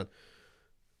doesn't understand.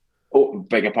 Oh,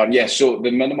 beg your pardon. Yes. So the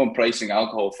minimum pricing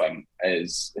alcohol thing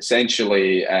is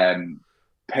essentially I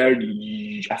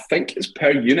think it's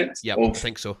per unit Yeah, I of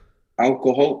think so.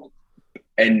 alcohol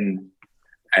in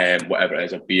whatever it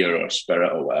is, a beer or a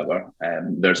spirit or whatever.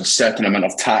 There's a certain amount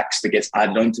of tax that gets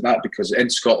added onto that because in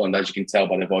Scotland, as you can tell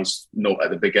by the voice note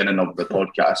at the beginning of the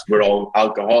podcast, we're all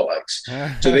alcoholics.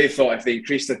 So they thought if they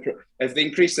increase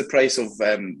the price of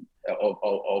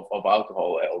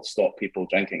alcohol, it'll stop people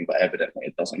drinking, but evidently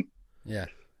it doesn't. Yeah.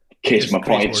 Case my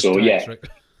point. So tax, yeah. Right?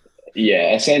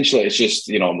 Yeah, essentially it's just,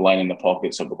 lining the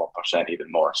pockets of the 1%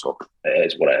 even more. So it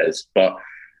is what it is. But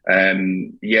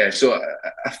so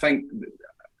I think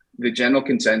the general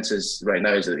consensus right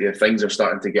now is that things are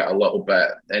starting to get a little bit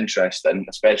interesting,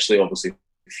 especially obviously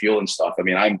fuel and stuff. I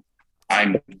mean,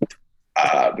 I'm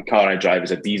the car I drive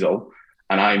is a diesel,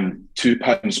 and I'm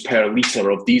 £2 per litre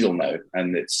of diesel now,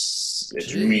 and it's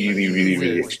really, really,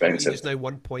 really expensive. It's now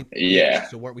 1 Yeah.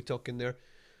 So what are we talking there?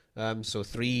 So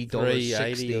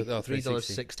 $3.60,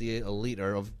 $3.68 a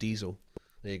litre of diesel.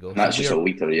 There you go. And that's just a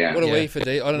litre, yeah. What are we for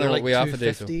diesel? I don't know what we are for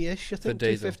diesel. 250-ish, I think. For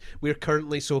diesel. We're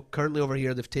currently over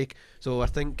here I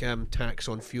think tax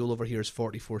on fuel over here is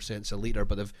 44 cents a litre,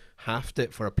 but they've halved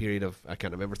it for a period of, I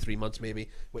can't remember, 3 months maybe,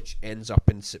 which ends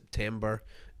up in September.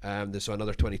 So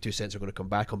another 22 cents are going to come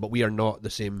back on, but we are not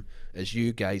the same as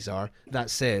you guys are.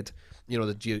 That said,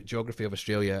 the geography of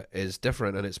Australia is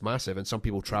different and it's massive, and some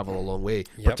people travel a long way.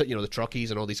 Yep. The truckies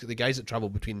and all the guys that travel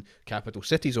between capital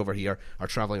cities over here are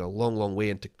traveling a long, long way,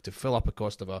 and to fill up a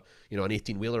cost of an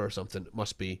 18-wheeler or something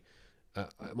must be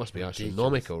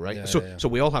astronomical, right? Yeah, So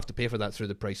we all have to pay for that through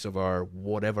the price of our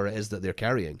whatever it is that they're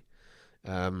carrying.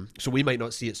 So we might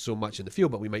not see it so much in the fuel,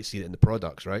 but we might see it in the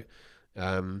products, right?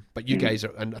 But you guys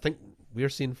are, and I think we're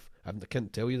seeing, I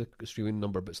can't tell you the Australian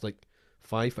number, but it's like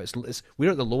 5.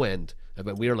 We're at the low end,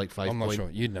 but we're like 5. I'm not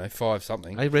sure. You'd know 5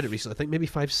 something. I read it recently. I think maybe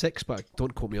 5.6, but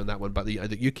don't quote me on that one. But the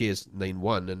UK is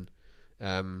 9.1,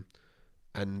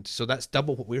 and so that's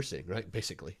double what we're seeing, right?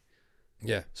 Basically.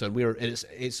 Yeah. So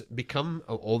it's become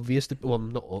obvious.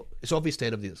 It's obvious to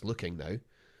anybody that's looking now.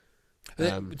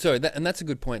 And that's a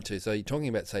good point too. So you're talking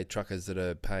about, say, truckers that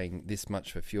are paying this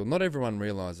much for fuel. Not everyone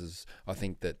realises, I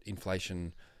think, that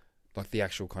inflation, like the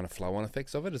actual kind of flow-on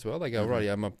effects of it as well. They go, right,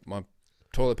 yeah, my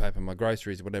toilet paper, my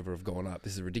groceries, whatever, have gone up.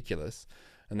 This is ridiculous.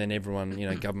 And then everyone,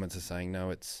 governments are saying, no,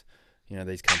 it's,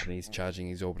 these companies charging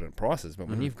exorbitant prices. But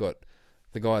when you've got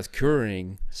the guys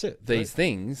couriering these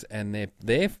things and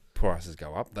their prices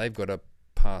go up, they've got to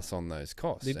pass on those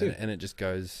costs. They do. And it just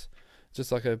goes,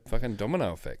 just like a fucking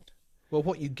domino effect. Well,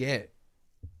 what you get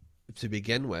to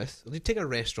begin with, you take a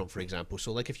restaurant for example.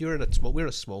 So, like, if we're in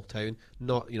a small town,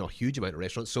 not a huge amount of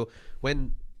restaurants. So,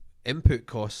 when input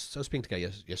costs, I was speaking to a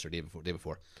guy day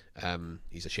before.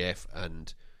 He's a chef,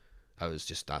 and I was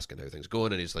just asking how things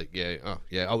going, and he's like, I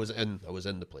was in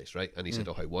the place, right? And he said,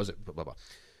 how was it? Blah, blah, blah.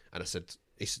 And I said,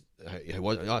 how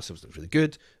was it? Oh, it was really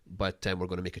good, but we're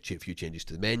going to make a few changes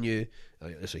to the menu.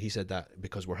 So he said that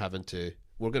because we're going to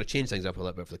change things up a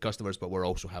little bit for the customers, but we're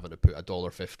also having to put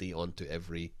 $1.50 onto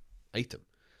every item,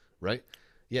 right?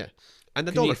 Yeah, and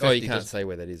the $1.50. You can't say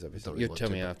where that is, obviously. You'll tell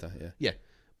me after. Yeah. Yeah,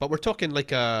 but we're talking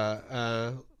like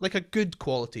a good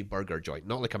quality burger joint,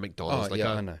 not like a McDonald's.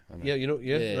 I know.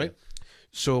 Yeah, right.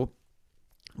 So,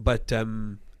 but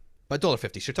 $1.50.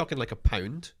 So you're talking like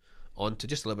 £1 onto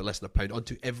just a little bit less than £1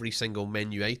 onto every single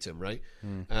menu item, right?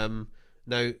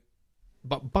 Now.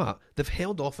 But they've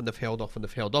held off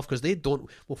because they don't.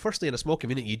 Well, firstly, in a small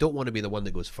community, you don't want to be the one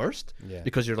that goes first,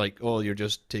 because you're like, you're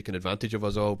just taking advantage of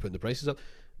us all, putting the prices up.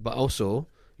 But also,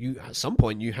 at some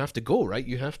point you have to go, right?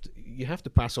 You have to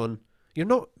pass on. You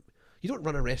don't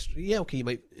run a restaurant. Yeah, okay, you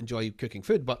might enjoy cooking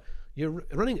food, but you're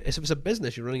running. If it's a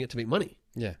business, you're running it to make money.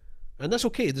 Yeah. And that's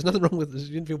okay. There's nothing wrong with this.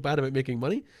 You didn't feel bad about making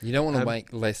money. You don't want to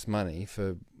make less money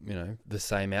for the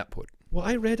same output. Well,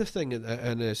 I read a thing,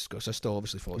 and I still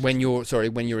obviously follow. When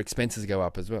your expenses go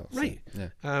up as well, right? So, yeah.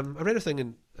 I read a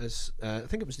thing I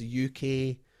think it was the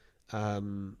UK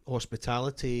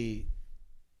hospitality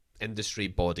industry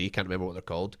body. Can't remember what they're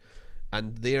called,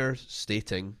 and they're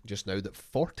stating just now that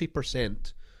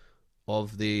 40%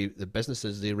 of the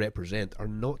businesses they represent are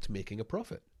not making a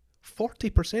profit.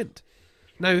 40%.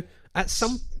 Now, at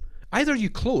some Either you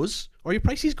close or your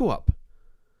prices go up.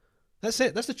 That's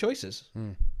it. That's the choices.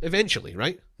 Eventually,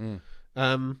 right? You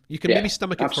can maybe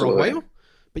stomach it for a while,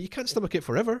 but you can't stomach it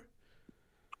forever.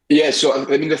 Yeah, so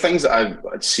I mean, the things that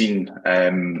I've seen,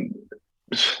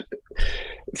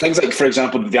 things like, for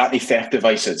example, the anti-theft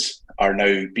devices are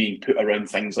now being put around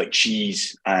things like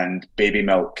cheese and baby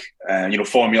milk,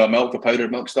 formula milk, the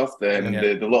powdered milk stuff,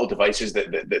 the little devices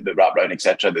that wrap around,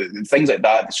 etc. Things like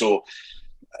that. So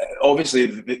obviously,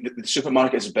 the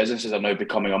supermarkets and businesses are now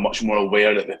becoming much more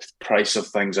aware that the price of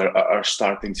things are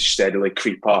starting to steadily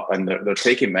creep up, and they're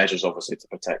taking measures, obviously, to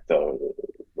protect their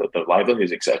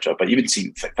livelihoods, etc. But even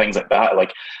seeing things like that,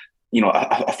 like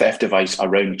a theft device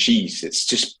around cheese, it's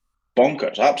just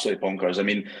bonkers, absolutely bonkers. I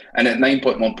mean, and at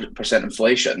 9.1%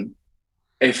 inflation,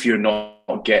 if you're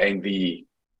not getting the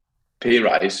pay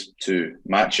rise to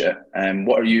match it, and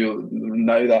what are you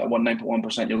now? That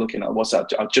 9.1% you're looking at, what's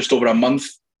that? Just over a month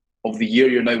of the year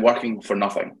you're now working for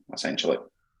nothing, essentially.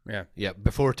 Yeah,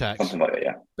 before tax, something like that.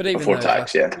 Yeah, but even before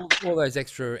tax, all those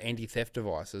extra anti-theft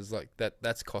devices, like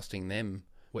that's costing them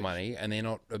money, and they're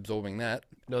not absorbing that.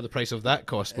 No, the price of that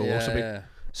cost will also be.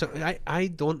 So I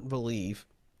don't believe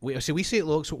we see it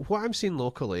locally. So what I'm seeing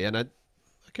locally, and I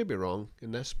could be wrong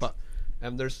in this, but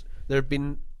there have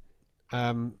been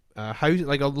a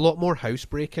lot more house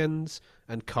break-ins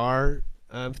and car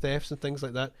thefts and things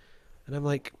like that, and I'm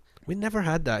like, we never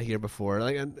had that here before.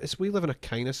 Like, and we live in a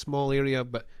kind of small area,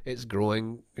 but it's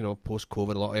growing.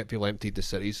 Post-COVID, a lot of people emptied the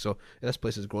cities, so this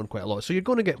place has grown quite a lot. So you're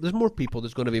going to there's more people.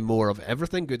 There's going to be more of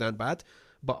everything, good and bad.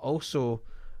 But also,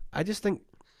 I just think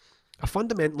I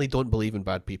fundamentally don't believe in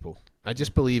bad people. I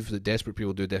just believe that desperate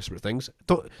people do desperate things.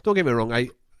 Don't get me wrong.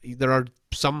 There are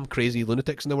some crazy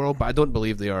lunatics in the world, but I don't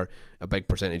believe they are a big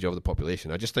percentage of the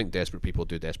population. I just think desperate people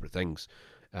do desperate things.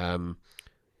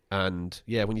 And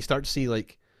yeah, when you start to see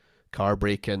like car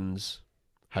break-ins,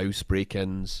 house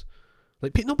break-ins,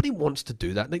 like nobody wants to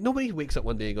do that. Like nobody wakes up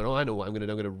one day going, "Oh, I know what I'm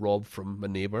going to rob from my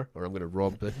neighbor, or I'm going to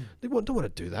rob." They don't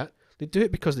want to do that. They do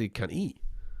it because they can't eat,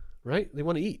 right? They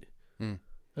want to eat, and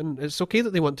it's okay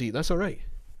that they want to eat. That's all right.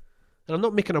 And I'm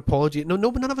not making an apology. No,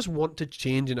 none of us want to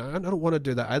change, and I don't want to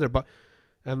do that either. But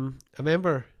I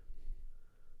remember,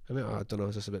 I don't know,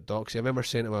 is this a bit doxy? I remember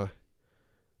saying to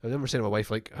my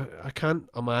wife, like, I can't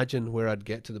imagine where I'd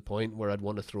get to the point where I'd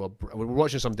want to throw we were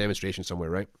watching some demonstration somewhere,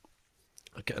 right?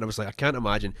 And I was like, I can't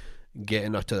imagine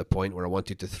getting to the point where I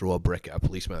wanted to throw a brick at a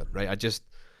policeman, right? I just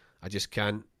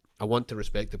can't. I want to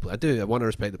respect the police. I do. I want to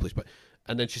respect the police. But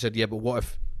and then she said, yeah, but what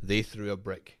if they threw a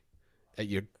brick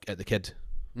at the kid?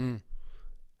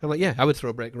 I'm like, yeah, I would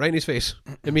throw a brick right in his face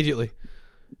immediately.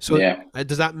 So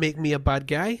does that make me a bad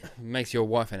guy? Makes your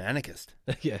wife an anarchist.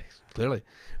 Yeah, clearly.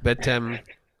 But I'm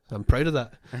proud of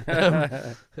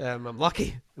that. I'm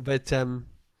lucky. But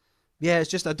yeah, it's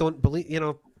just I don't believe,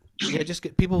 just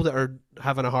get people that are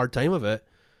having a hard time of it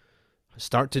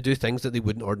start to do things that they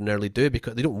wouldn't ordinarily do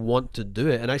because they don't want to do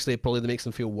it. And actually, it probably makes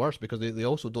them feel worse because they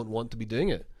also don't want to be doing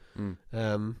it.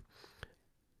 And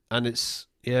it's,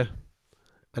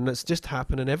 and it's just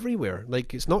happening everywhere.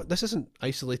 Like, this isn't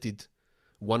isolated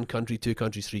one country, two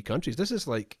countries, three countries. This is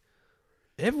like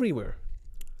everywhere.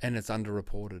 And it's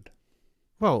underreported.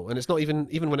 Well, and it's not even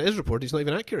when it is reported, it's not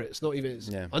even accurate. It's not even,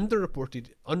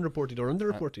 unreported or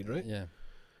underreported, right? Yeah.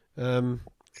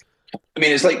 I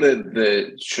mean, it's like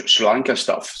the Sri Lanka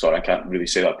stuff. Sorry, I can't really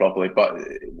say that properly, but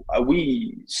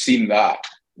we seen that,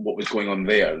 what was going on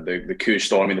there, the coup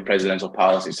storming the presidential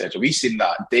palace, etc. We seen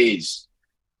that days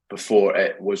before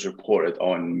it was reported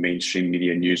on mainstream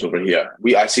media news over here.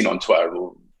 I seen it on Twitter.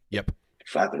 Yep.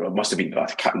 I don't know, it must have been, I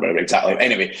can't remember exactly.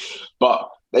 Anyway, but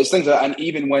there's things like that. And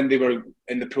even when they were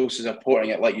in the process of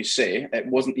reporting it, like you say, it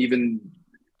didn't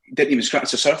even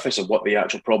scratch the surface of what the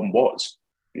actual problem was.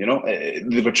 They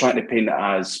were trying to paint it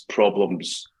as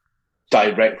problems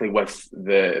directly with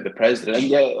the president. And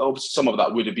yeah, obviously some of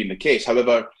that would have been the case.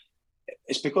 However,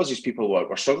 it's because these people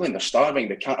were struggling, they're starving,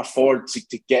 they can't afford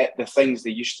to get the things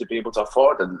they used to be able to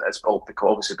afford. And it's all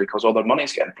because all their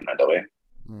money's getting printed away.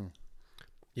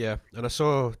 Yeah, and I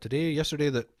saw yesterday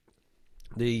that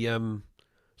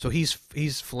so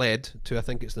he's fled to, I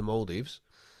think it's the Maldives,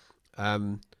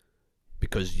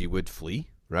 because you would flee,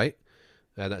 right?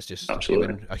 That's just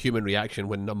a human reaction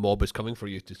when a mob is coming for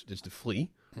you, is to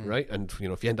flee, right? And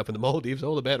if you end up in the Maldives,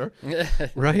 all the better,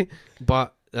 right?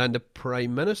 But the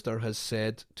Prime Minister has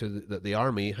said that the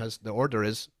army the order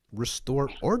is restore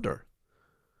order.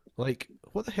 Like,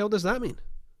 what the hell does that mean?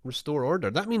 Restore order.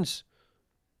 That means,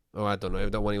 I don't know. I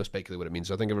don't want to speculate what it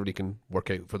means. I think everybody can work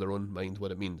out for their own mind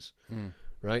what it means,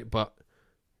 right? But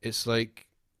it's like,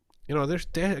 there's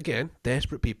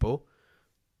desperate people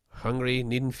hungry,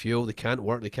 needing fuel. They can't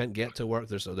work. They can't get to work.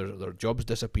 Their jobs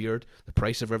disappeared. The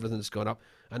price of everything's gone up.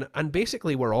 And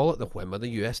basically, we're all at the whim of the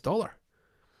US dollar.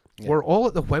 Yeah. We're all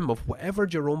at the whim of whatever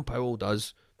Jerome Powell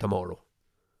does tomorrow.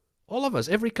 All of us,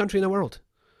 every country in the world.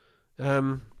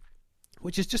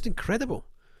 Which is just incredible.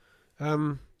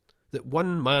 That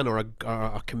one man or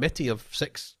a committee of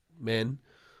 6 men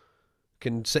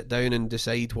can sit down and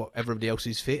decide what everybody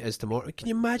else's fate is tomorrow. Can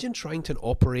you imagine trying to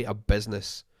operate a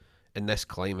business in this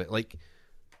climate? Like,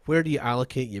 where do you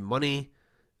allocate your money?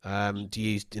 Do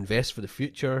you invest for the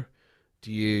future?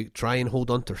 Do you try and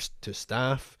hold on to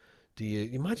staff? Do you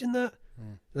imagine that?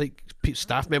 Like,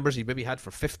 staff members you maybe had for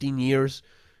 15 years,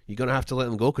 you're going to have to let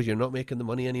them go because you're not making the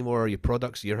money anymore, or your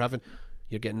products you're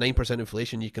getting 9%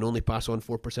 inflation, you can only pass on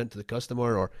 4% to the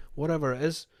customer, or whatever it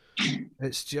is.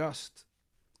 It's just...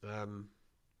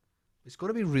 it's going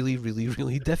to be really, really,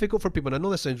 really difficult for people. And I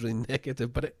know this sounds really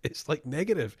negative, but it's like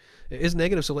negative. It is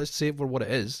negative, so let's say it for what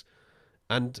it is.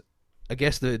 And I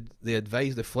guess the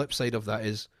flip side of that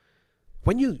is,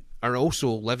 when you are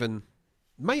also living...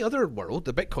 My other world,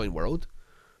 the Bitcoin world,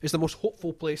 is the most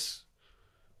hopeful place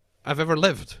I've ever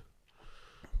lived.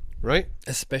 Right?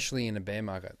 Especially in a bear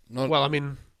market. Well, I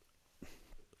mean...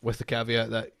 with the caveat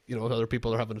that, you know, other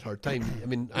people are having a hard time. I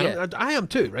mean, I am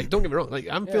too, right? Don't get me wrong. Like,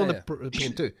 I'm feeling the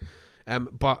pain too.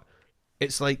 But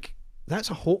it's like, that's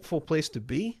a hopeful place to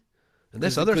be. And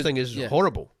this other thing is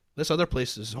horrible. This other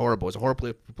place is horrible. It's a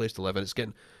horrible place to live.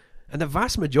 And the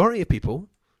vast majority of people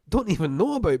don't even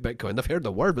know about Bitcoin. They've heard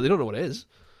the word, but they don't know what it is.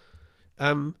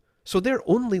 So they're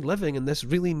only living in this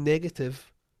really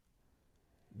negative,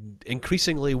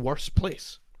 increasingly worse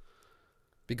place.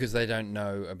 Because they don't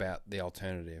know about the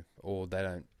alternative, or they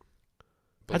don't...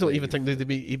 I don't even think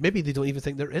maybe they don't even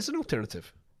think there is an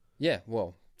alternative. Yeah,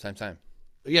 well, same.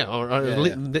 Yeah,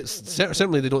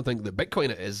 certainly they don't think that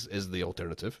Bitcoin is the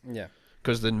alternative. Yeah.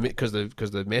 Because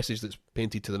the message that's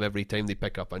painted to them every time they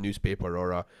pick up a newspaper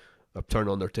or a turn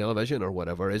on their television or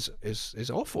whatever is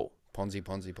awful.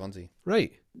 Ponzi.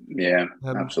 Right. Yeah,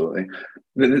 absolutely.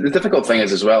 The difficult thing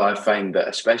is as well, I find that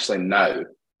especially now,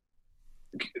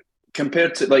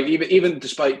 compared to, like, even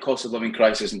despite cost of living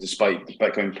crisis and despite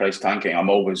Bitcoin price tanking, I'm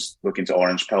always looking to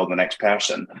orange pill the next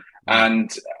person. And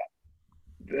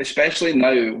especially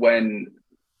now, when,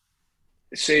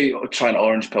 say, trying to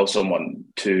orange pill someone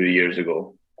 2 years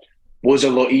ago was a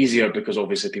lot easier because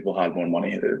obviously people had more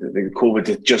money. The COVID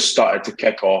had just started to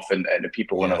kick off and the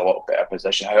people were in a lot better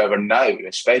position. However, now,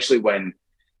 especially when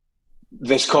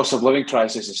this cost of living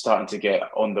crisis is starting to get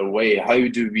on their way, how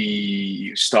do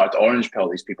we start to orange pill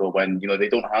these people when, you know, they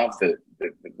don't have the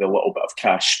little bit of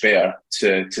cash spare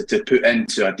to put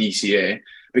into a DCA,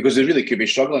 because they really could be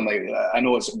struggling. Like, I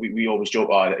know we always joke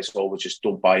that it's always just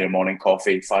don't buy your morning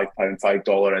coffee, £5,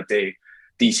 $5 a day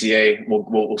DCA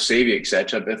will save you,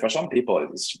 etc. But for some people,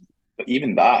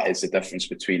 even that is the difference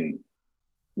between,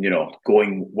 you know,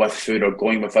 going with food or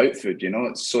going without food. You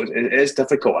know, it is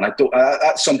difficult, and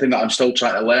that's something that I'm still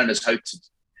trying to learn, is how to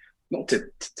not to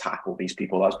tackle these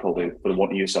people. That's probably, for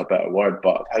want to use a better word,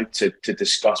 but how to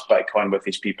discuss Bitcoin with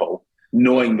these people,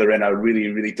 knowing they're in a really,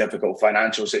 really difficult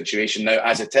financial situation now,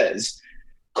 as it is,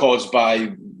 caused by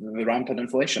the rampant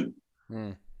inflation.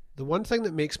 The one thing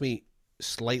that makes me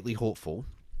slightly hopeful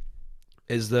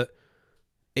is that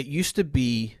it used to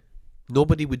be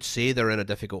nobody would say they're in a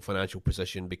difficult financial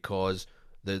position because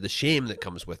the shame that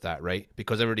comes with that, right?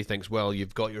 Because everybody thinks, well,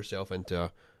 you've got yourself into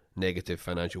a negative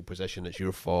financial position, it's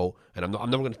your fault, and I'm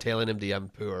never going to tell anybody I'm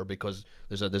poor, because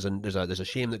there's a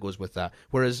shame that goes with that.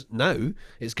 Whereas now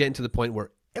it's getting to the point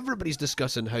where everybody's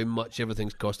discussing how much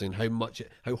everything's costing,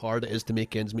 how hard it is to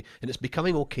make ends meet, and it's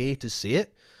becoming okay to say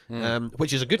it,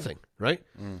 which is a good thing, right?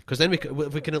 Because then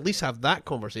if we can at least have that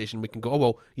conversation, we can go, oh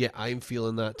well, yeah, I'm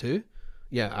feeling that too.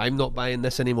 Yeah, I'm not buying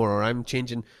this anymore, or I'm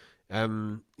changing,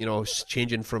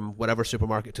 changing from whatever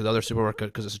supermarket to the other supermarket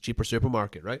because it's a cheaper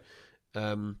supermarket, right?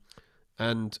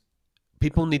 And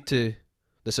people need to.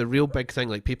 There's a real big thing.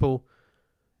 Like, people,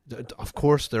 of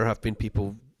course, there have been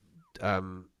people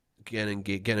getting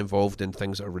involved in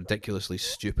things that are ridiculously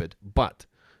stupid, but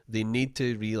they need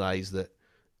to realize that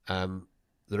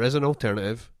there is an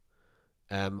alternative,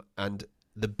 and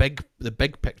the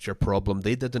big picture problem,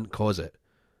 they didn't cause it.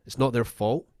 It's not their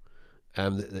fault.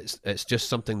 It's just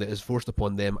something that is forced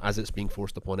upon them as it's being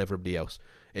forced upon everybody else.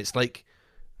 It's like,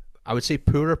 I would say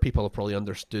poorer people have probably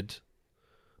understood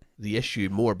the issue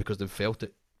more because they've felt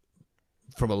it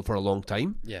for a long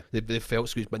time. Yeah, they've felt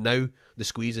squeezed, but now the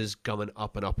squeeze is coming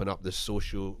up and up and up. The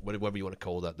social, whatever you want to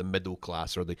call that, the middle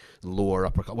class or the lower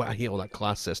upper class. Well, I hate all that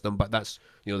class system, but that's,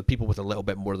 the people with a little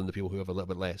bit more than the people who have a little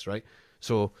bit less, right?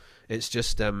 So it's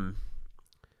just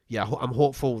yeah, I'm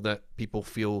hopeful that people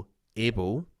feel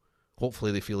able.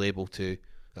 Hopefully, they feel able to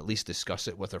at least discuss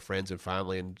it with their friends and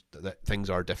family, and that things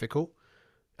are difficult,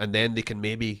 and then they can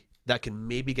maybe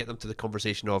get them to the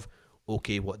conversation of,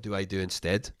 okay, what do I do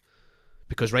instead?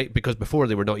 Because before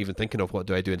they were not even thinking of what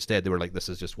do I do instead. They were like, this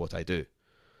is just what I do.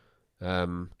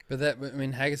 But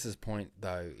Haggis's point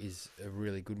though is a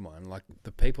really good one. Like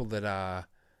the people that are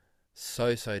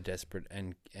so desperate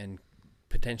and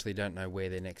potentially don't know where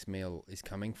their next meal is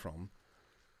coming from.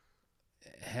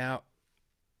 How,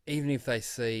 even if they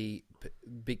see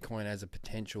Bitcoin as a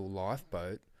potential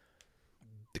lifeboat,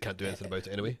 they can't do anything about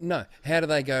it anyway. No. How do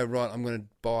they go, right, I'm going to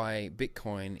buy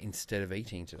Bitcoin instead of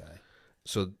eating today?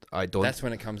 So I don't. That's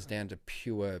when it comes down to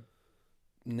pure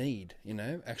need,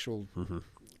 actual. Mm-hmm.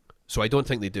 So I don't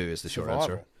think they do. Is the survival.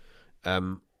 Short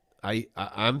answer.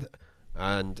 I'm,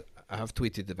 and I have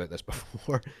tweeted about this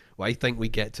before. Well, I think we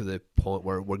get to the point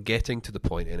where we're getting to the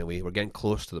point anyway. We're getting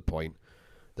close to the point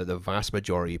that the vast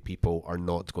majority of people are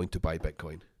not going to buy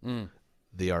Bitcoin.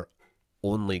 They are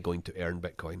only going to earn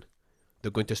Bitcoin. They're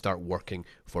going to start working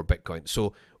for Bitcoin.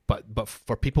 So, but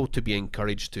for people to be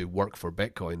encouraged to work for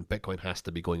Bitcoin, Bitcoin has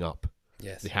to be going up.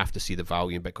 Yes. They have to see the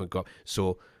value in Bitcoin go up.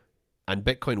 So, and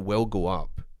Bitcoin will go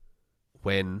up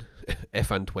when,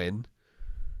 if and when,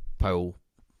 Powell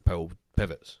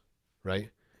pivots,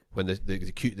 right? When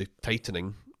the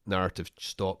tightening narrative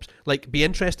stops. Like, be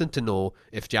interesting to know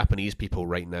if Japanese people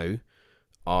right now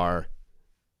are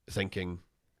thinking,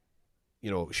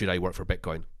 should I work for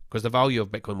Bitcoin? Because the value of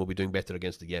Bitcoin will be doing better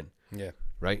against the yen. Yeah.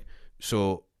 Right.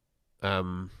 So,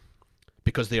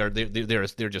 because they're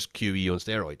just QE on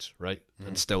steroids, right?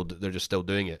 And they're just still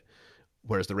doing it,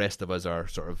 whereas the rest of us are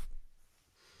sort of,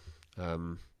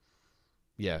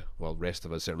 rest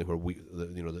of us certainly where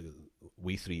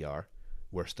we three are,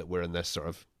 we're in this sort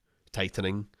of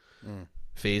tightening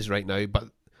phase right now. But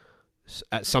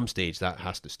at some stage that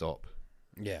has to stop.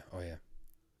 Yeah. Oh yeah.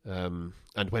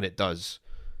 And when it does,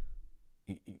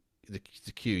 the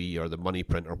QE or the money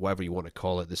print or whatever you want to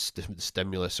call it, the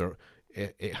stimulus, or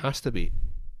it has to be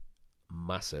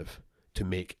massive to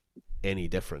make any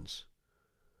difference.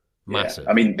 Massive.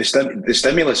 Yeah. I mean, the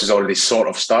stimulus has already sort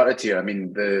of started here. I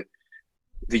mean, the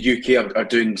UK are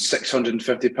doing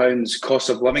 £650 cost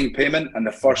of living payment, and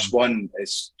the first one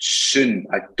is soon.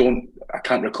 I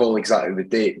can't recall exactly the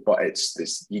date, but it's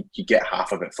this. You get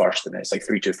half of it first, and it's like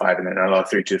 325, and then another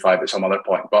 325 at some other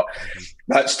point. But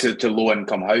that's to low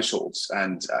income households,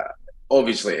 and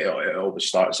obviously it always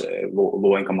starts at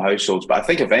low income households. But I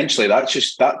think eventually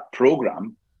that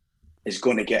program is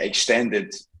going to get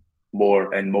extended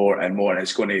more and more and more, and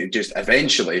it's going to just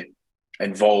eventually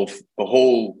involve the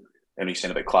whole. And you're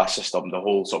saying about class system, the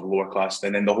whole sort of lower class,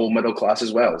 and then the whole middle class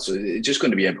as well. So it's just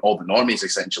going to be all the normies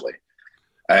essentially.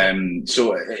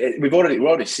 So we're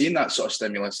already seeing that sort of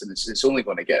stimulus, and it's only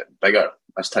going to get bigger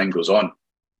as time goes on.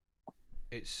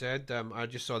 It said, I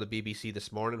just saw the BBC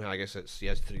this morning. I guess it's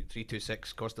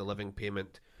 326 cost of living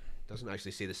payment. Doesn't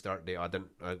actually say the start date. I've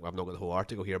not got the whole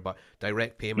article here, but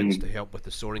direct payments to help with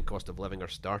the soaring cost of living are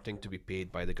starting to be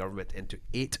paid by the government into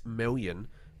 8 million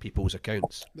people's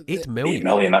accounts. 8 million. 8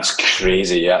 million, that's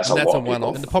crazy. Yeah, that's a lot of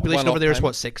people. And the population over there is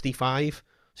what, 65?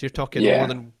 So you're talking more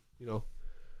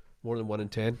than 1 in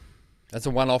 10. That's a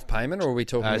one-off payment, or are we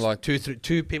talking like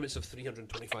two payments of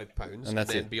 £325, and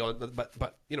that's then it. Beyond?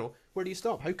 But where do you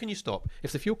stop? How can you stop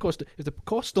if the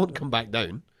costs don't come back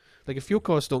down? Like if fuel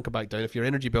costs don't come back down, if your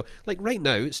energy bill, like right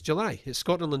now it's July, it's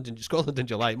Scotland in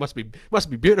July. It must be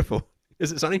beautiful.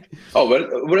 Is it sunny? Oh,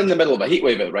 we're in the middle of a heat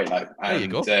wave right now.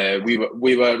 And, there you go.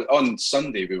 We were on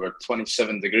Sunday. We were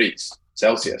 27 degrees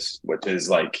Celsius, which is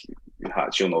like,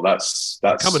 you'll know, that's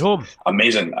coming home.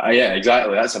 Amazing. Yeah,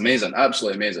 exactly. That's amazing.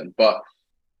 Absolutely amazing. But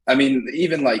I mean,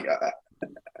 even like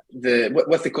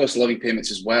with the cost of living payments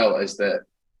as well, is that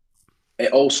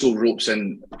it also ropes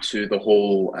into the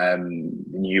whole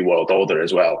new world order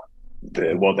as well,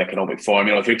 the World Economic Forum.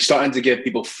 If you're starting to give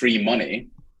people free money,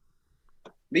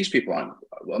 these people aren't.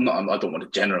 I don't want to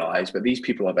generalize, but these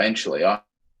people eventually are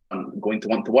going to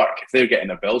want to work if they're getting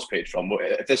their bills paid from.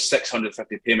 If this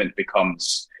 650 payment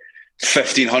becomes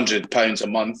 £1,500 a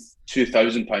month,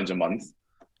 £2,000 a month,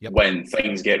 when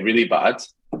things get really bad,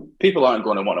 people aren't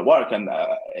going to want to work, and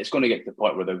it's going to get to the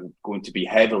point where they're going to be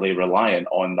heavily reliant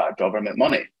on that government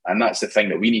money. And that's the thing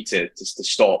that we need to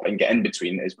stop and get in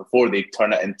between, is before they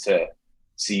turn it into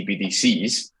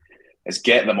CBDCs, is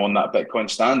get them on that Bitcoin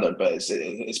standard. But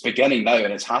it's beginning now,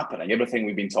 and it's happening. Everything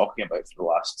we've been talking about for the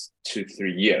last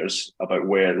 2-3 years about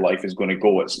where life is going to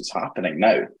go, it's happening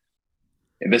now.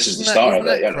 And this is the start of it.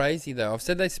 Isn't that crazy though? I've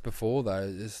said this before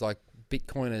though. It's like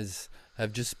Bitcoiners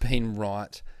have just been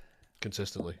right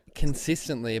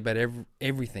consistently about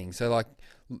everything. So like,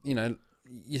 you know,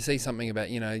 you see something about,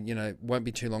 you know, won't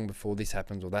be too long before this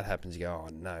happens or that happens. You go,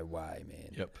 oh, no way, man.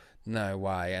 Yep. No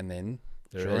way. And then,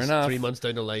 sure enough, 3 months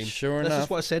down the line. Sure this enough. This is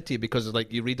what I said to you, because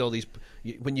like you read all these,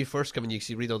 when you first come in,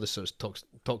 you read all this sort of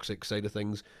toxic side of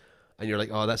things, and you're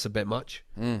like, oh, that's a bit much.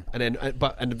 And then,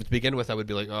 and to begin with, I would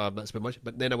be like, oh, that's a bit much.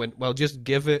 But then I went, well, just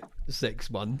give it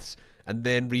 6 months and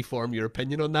then reform your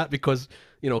opinion on that, because,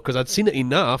 you know, because I'd seen it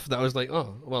enough that I was like,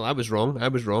 oh, well, I was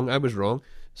wrong.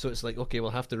 So it's like, okay,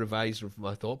 we'll have to revise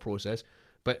my thought process.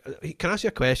 But can I ask you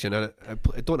a question? And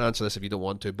I don't answer this if you don't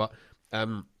want to, but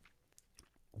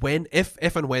when, if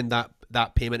and when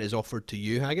that payment is offered to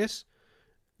you, Haggis,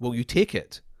 will you take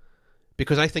it?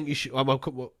 Because I think you should.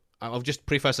 I'll just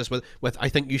preface this with I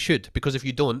think you should, because if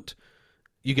you don't,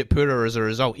 you get poorer as a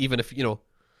result, even if, you know.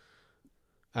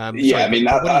 I mean,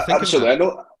 absolutely.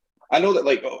 I know that,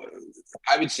 like,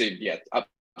 I would say, yeah,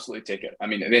 absolutely take it. I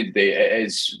mean, at the end of the day, it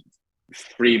is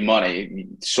free money,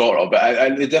 sort of.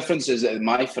 But the difference is that in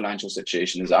my financial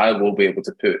situation is I will be able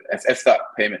to put, if that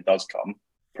payment does come,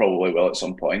 probably will at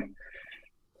some point,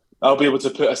 I'll be able to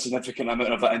put a significant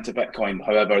amount of that into Bitcoin.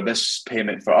 However, this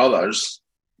payment for others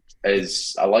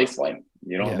is a lifeline.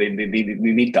 You know, they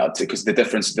need that, because the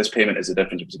difference, this payment is the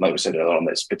difference between, like we said earlier on,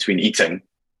 it's between eating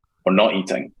or not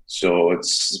eating. So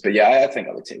but yeah, I think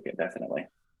I would take it, definitely.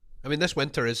 I mean, this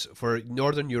winter is, for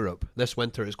Northern Europe, this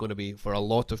winter is going to be, for a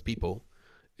lot of people,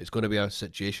 it's going to be a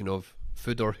situation of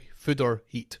food or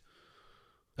heat.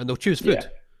 And they'll choose food. Yeah.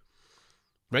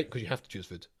 Right? Because you have to choose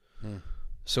food.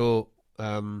 So,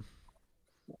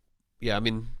 yeah, I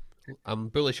mean, I'm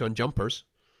bullish on jumpers.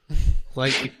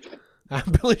 Like,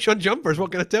 I'm bullish on jumpers,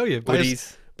 what can I tell you?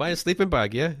 Buy a sleeping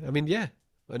bag, yeah? I mean, yeah,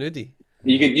 an hoodie.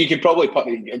 You could probably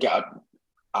get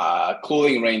a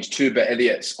clothing range, 2-bit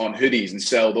idiots on hoodies, and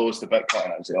sell those to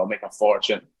Bitcoiners. I'll make a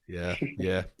fortune. Yeah.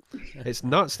 It's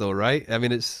nuts though, right? I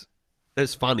mean, it's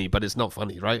funny, but it's not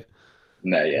funny, right?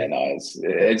 No,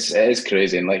 it's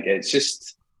crazy, and like, it's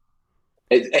just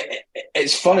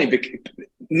it's funny, because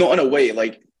not in a way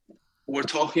like we're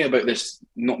talking about this,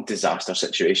 not disaster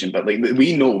situation, but like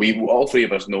we all three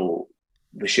of us know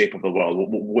the shape of the world,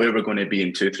 where we're going to be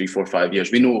in 2, 3, 4, 5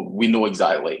 years. We know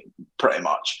exactly, pretty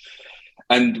much.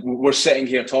 And we're sitting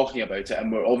here talking about it,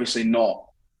 and we're obviously not,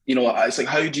 you know, it's like,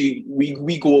 how do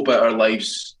we go about our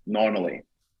lives normally?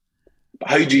 But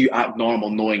how do you act normal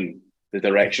knowing the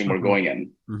direction we're going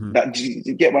in? That, do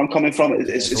you get where I'm coming from?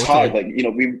 It's hard. Like, you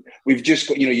know, we've just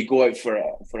got, you know, you go out for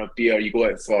a beer, you go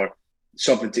out for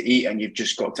something to eat, and you've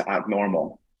just got to act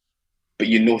normal. But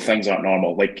you know things aren't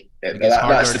normal. Like,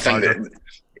 that's the thing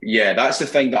that's the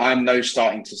thing that I'm now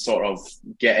starting to sort of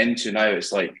get into now.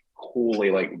 It's like, holy,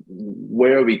 like,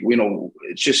 where are we? You know,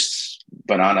 it's just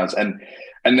bananas. And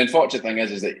the unfortunate thing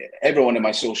is that everyone in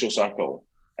my social circle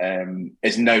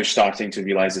is now starting to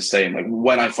realize the same. Like,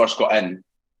 when I first got in,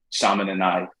 Salmon and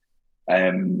I,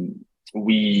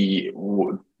 we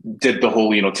did the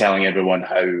whole, you know, telling everyone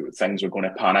how things were going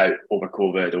to pan out over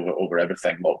COVID, over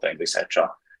everything, lockdowns,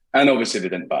 etc. And obviously they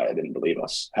didn't buy it, didn't believe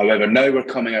us. However, now we're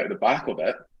coming out the back of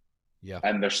it,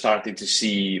 and they're starting to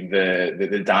see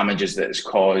the damages that it's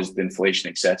caused, the inflation,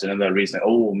 etc. And they're reasoning,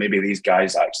 oh, maybe these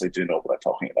guys actually do know what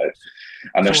they're talking about,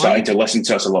 and they're starting to listen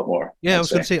to us a lot more. Yeah, I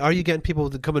was going to say, are you getting people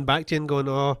coming back to you and going,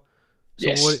 oh, so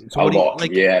yes, a lot,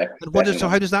 like, yeah. So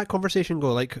how does that conversation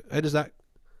go? Like, how does that?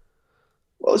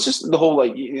 Well, it's just the whole,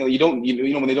 like, you know,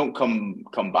 when they don't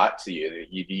come back to you,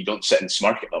 you don't sit and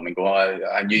smirk at them and go, oh,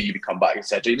 I knew you'd come back,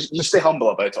 etc. You just stay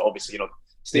humble about it, obviously, you know,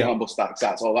 stay humble, stack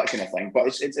sats, all that kind of thing. But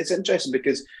it's interesting,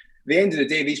 because at the end of the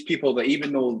day, these people that,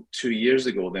 even though 2 years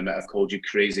ago they might have called you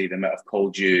crazy, they might have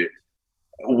called you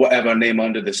whatever name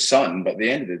under the sun, but at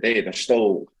the end of the day, they're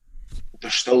still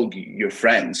your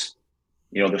friends.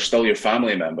 You know, they're still your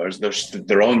family members.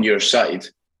 They're on your side.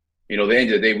 You know, at the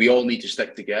end of the day, we all need to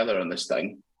stick together on this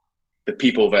thing. The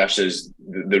people versus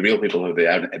the real people, who are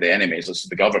the enemies,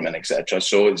 the government, etc.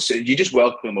 So you just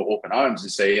welcome them with open arms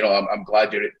and say, you know, I'm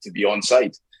glad you're to be on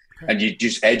side, and you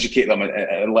just educate them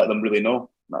and let them really know.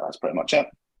 No, that's pretty much it.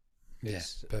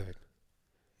 Yes, perfect.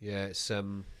 Yeah, it's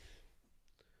to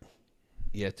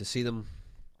see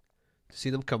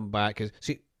them come back.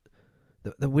 See,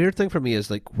 the weird thing for me is,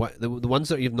 like, what the ones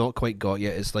that you've not quite got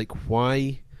yet is, like,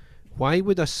 why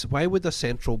would a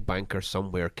central banker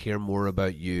somewhere care more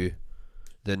about you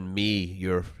than me,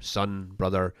 your son,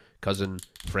 brother, cousin,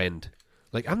 friend?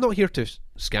 Like, I'm not here to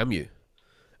scam you,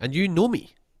 and you know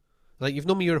me. Like, you've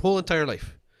known me your whole entire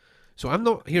life, so I'm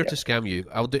not here to scam you.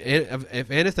 I'll do,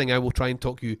 if anything, I will try and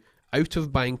talk you out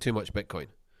of buying too much Bitcoin,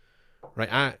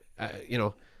 right? You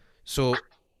know, so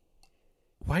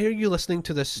why are you listening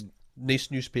to this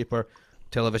nice newspaper,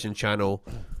 television channel,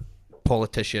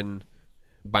 politician,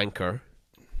 banker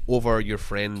over your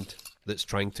friend that's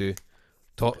trying to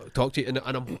talk to you.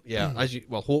 And as you,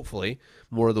 well, hopefully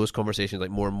more of those conversations,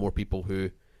 like more and more people who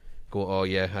go, oh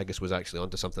yeah, Haggis was actually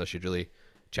onto something, I should really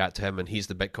chat to him, and he's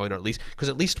the Bitcoiner at least. Because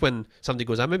at least when somebody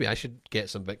goes, maybe I should get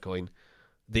some Bitcoin,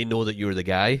 they know that you're the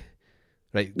guy,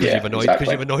 right? Because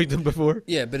you've annoyed them before.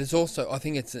 Yeah, but it's also, I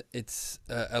think it's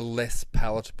a less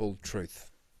palatable truth.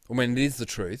 I mean, it is the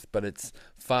truth, but it's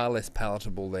far less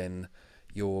palatable than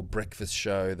your breakfast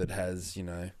show that has,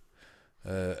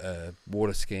 a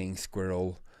water skiing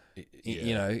squirrel,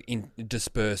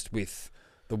 dispersed with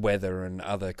the weather and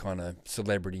other kind of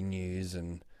celebrity news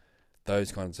and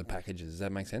those kinds of packages. Does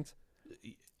that make sense?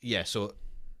 Yeah, so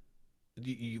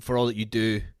you, for all that you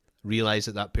do, realise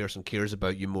that person cares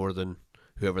about you more than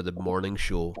whoever the morning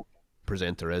show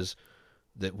presenter is,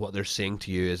 that what they're saying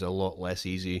to you is a lot less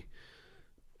easy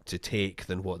to take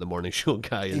than what the morning show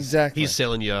guy is. Exactly. He's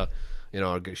selling you,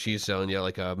 she's selling you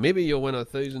like maybe you'll win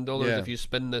 $1,000 if you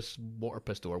spin this water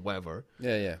pistol or whatever.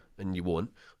 Yeah. And you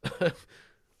won't.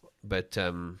 But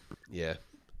yeah.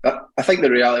 I think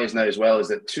the reality is now as well is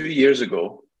that 2 years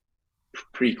ago,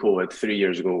 pre-COVID, 3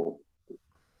 years ago,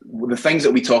 the things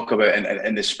that we talk about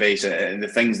in this space and the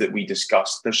things that we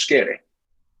discuss, they're scary.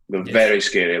 They're very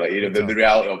scary. Like the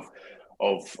reality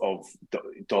of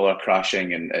dollar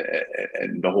crashing and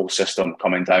the whole system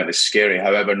coming down is scary.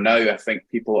 However, now I think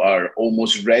people are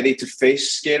almost ready to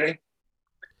face scary.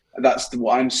 That's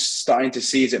what I'm starting to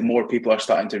see, is that more people are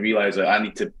starting to realize that I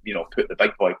need to, put the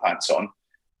big boy pants on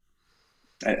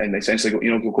and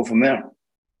essentially go from there.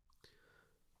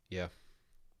 Yeah.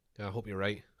 I hope you're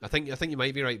right. I think you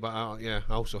might be right, but I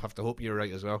also have to hope you're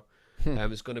right as well.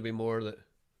 It's going to be more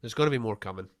there's going to be more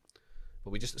coming.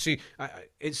 But we just see.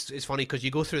 It's funny because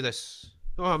you go through this.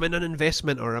 Oh, I'm in an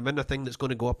investment, or I'm in a thing that's going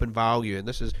to go up in value, and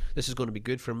this is going to be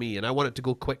good for me, and I want it to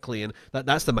go quickly, and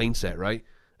that's the mindset, right?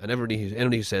 And anybody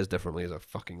who says differently is a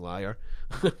fucking liar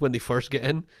when they first get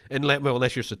in.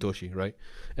 Unless you're Satoshi, right?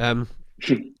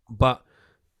 But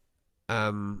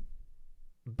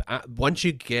once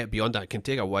you get beyond that, it can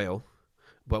take a while.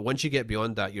 But once you get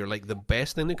beyond that, you're like, the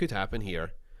best thing that could happen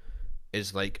here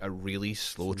is like a really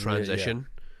slow transition. Yeah.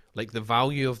 Like the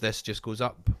value of this just goes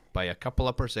up by a couple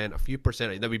of percent, a few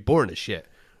percent. They'll be boring as shit,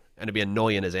 and it'll be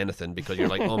annoying as anything because you're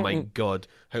like, oh my god,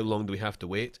 how long do we have to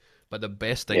wait? But the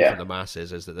best thing for the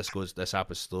masses is that this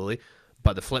happens slowly.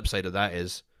 But the flip side of that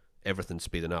is everything's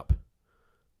speeding up.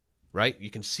 Right? You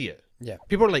can see it. Yeah.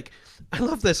 People are like, I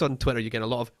love this on Twitter. You get a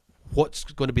lot of what's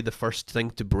going to be the first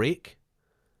thing to break.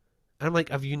 And I'm like,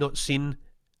 have you not seen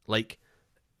like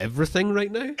everything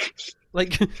right now?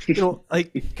 Like, do you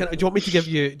want me to give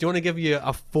you? Do you want to give you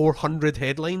a 400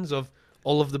 headlines of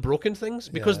all of the broken things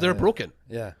because they're broken?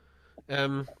 Yeah.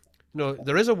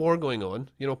 There is a war going on.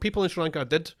 People in Sri Lanka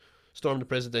did storm the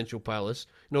presidential palace.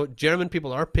 German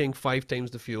people are paying 5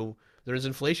 times the fuel. There is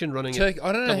inflation running. I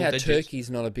don't know how Turkey's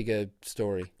not a bigger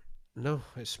story. No,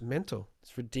 it's mental.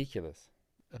 It's ridiculous.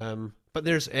 But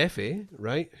there's Effie,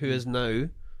 right, who is now.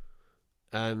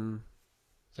 I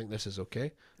think this is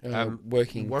okay.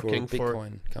 Working for a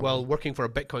Bitcoin company. Working for a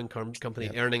Bitcoin company,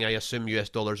 earning, I assume, US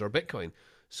dollars or Bitcoin.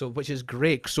 So, which is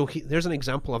great. So there's an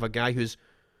example of a guy who's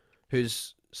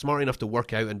smart enough to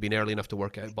work out and been early enough to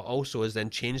work out, but also has then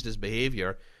changed his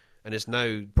behavior and is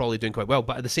now probably doing quite well.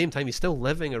 But at the same time, he's still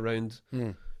living around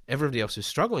everybody else who's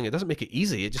struggling. It doesn't make it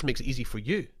easy. It just makes it easy for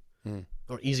you,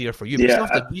 or easier for you.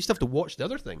 But you still have to watch the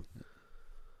other thing.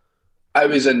 I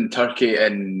was in Turkey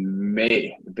in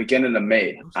May, the beginning of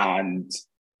May, and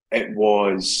it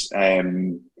was, I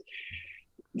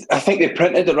think they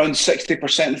printed around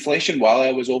 60% inflation while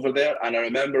I was over there. And I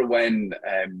remember when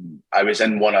I was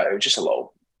in it was just a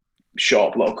little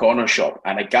corner shop,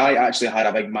 and a guy actually had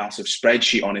a big, massive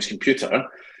spreadsheet on his computer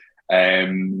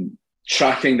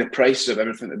tracking the prices of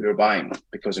everything that we were buying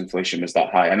because inflation was that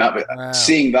high. And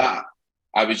seeing that,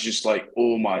 I was just like,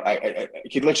 oh my, I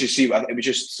could literally see, it was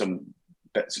just some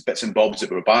bits and bobs that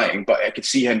we were buying, but I could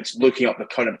see him looking up the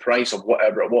current price of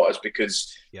whatever it was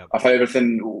because of how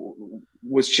everything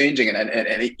was changing.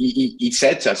 And he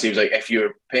said to us, he was like, if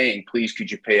you're paying, please could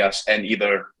you pay us in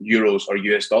either euros or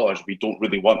US dollars? We don't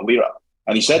really want lira.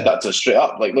 And he said that to us straight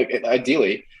up, like, look,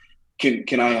 ideally,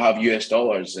 can I have US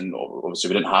dollars? And obviously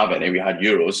we didn't have any, we had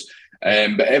euros.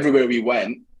 But everywhere we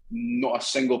went, not a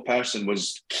single person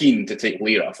was keen to take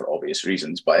lira for obvious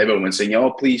reasons, but everyone was saying,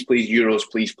 oh, please euros,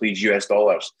 please US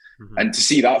dollars. Mm-hmm. And to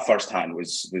see that firsthand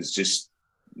was just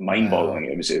mind-boggling.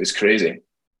 Wow. It was crazy.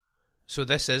 So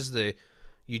this is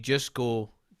you just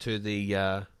go to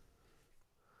the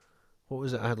what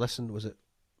was it I had listened, was it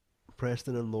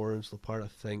Preston and Lawrence Laporte, I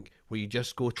think, where you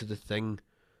just go to the thing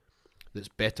that's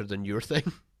better than your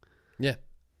thing. Yeah.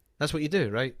 That's what you do,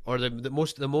 right? Or the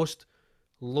most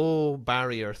low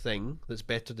barrier thing that's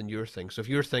better than your thing. So if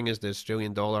your thing is the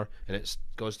Australian dollar and it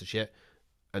goes to shit,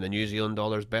 and the New Zealand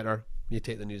dollar is better, you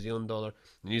take the New Zealand dollar.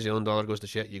 The New Zealand dollar goes to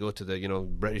shit. You go to the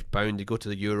British pound. You go to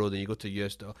the euro. Then you go to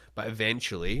US dollar. But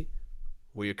eventually,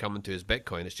 where you're coming to is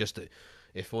Bitcoin. It's just that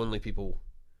if only people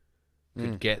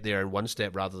could get there in one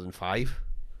step rather than five.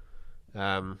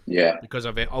 Yeah. Because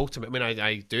of it, ultimately, I mean,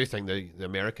 I do think the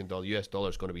American dollar, US dollar,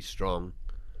 is going to be strong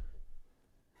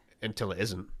until it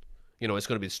isn't. It's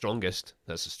going to be the strongest.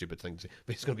 That's a stupid thing to say,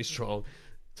 but it's going to be strong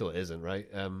until it isn't, right?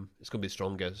 It's going to be the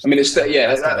strongest. I mean, it's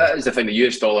that is the thing. The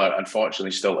US dollar,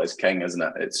 unfortunately, still is king, isn't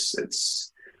it? It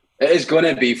is going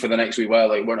to be for the next wee while.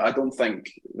 Like, I don't think,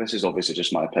 this is obviously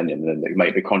just my opinion, and it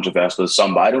might be controversial to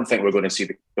some, but I don't think we're going to see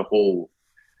the whole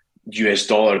US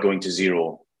dollar going to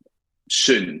zero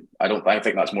soon. I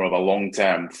think that's more of a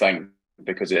long-term thing,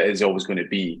 because it is always going to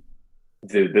be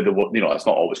it's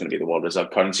not always going to be the world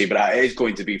reserve currency, but it is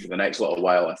going to be for the next little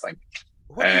while, I think.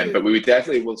 But we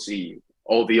definitely will see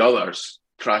all the others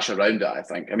crash around it, I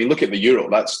think. I mean, look at the euro.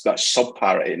 That's sub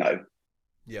parity now.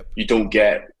 Yep. You don't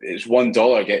get, it's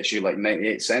 $1 gets you like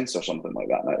 98 cents or something like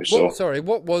that now. So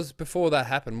what was, before that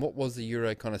happened, what was the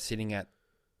euro kind of sitting at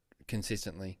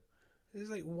consistently? It was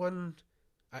like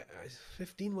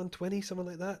 15, 120, something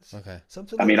like that. Okay.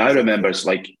 Something. I mean, I remember it's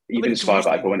like as far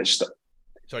back when it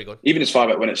Sorry, go on. Even as far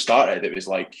back when it started, it was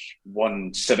like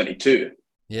 172.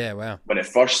 Yeah, wow. When it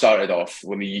first started off,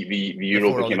 when the euro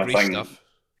Before all became the a thing. stuff.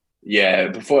 Yeah,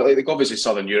 before, like obviously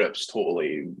Southern Europe's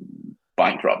totally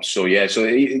bankrupt. So yeah, so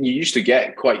you used to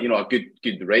get quite a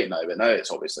good rate now, but now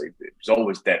it's always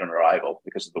dead on arrival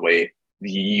because of the way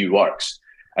the EU works.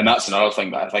 And that's another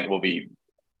thing that I think will be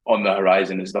on the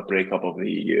horizon, is the breakup of the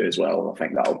EU as well. I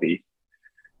think that'll be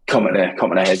coming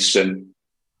ahead soon.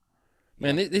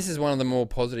 Man, this is one of the more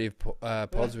positive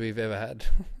pods we've ever had.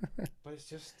 But it's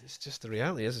just the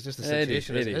reality. It's just the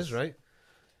situation it is, right?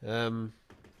 Yeah,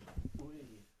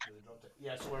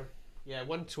 so we're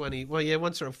 120. Well, yeah,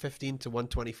 115 to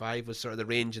 125 was sort of the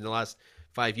range in the last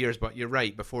 5 years. But you're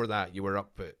right. Before that, you were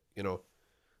up at the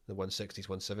 160s,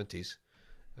 170s,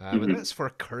 and that's for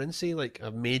a currency, like a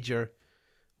major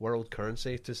world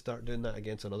currency. To start doing that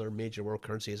against another major world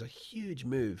currency is a huge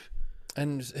move.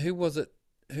 And who was it?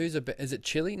 Is it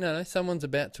Chile? No, someone's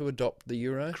about to adopt the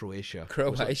euro. Croatia.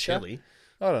 Chile?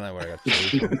 I don't know where I got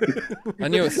Chile from. I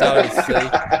knew it started with C.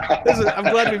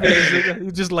 I'm glad we made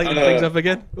this. Just lighting things up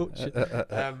again. Oh, shit.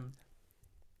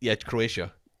 Yeah,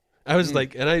 Croatia. I was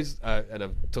like, and I'm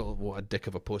told what a dick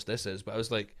of a post this is, but I was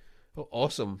like, oh,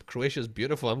 awesome. Croatia's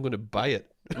beautiful. I'm going to buy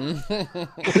it.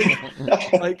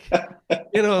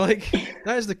 That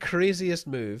is the craziest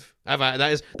move.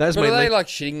 That is but are they like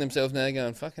shitting themselves now,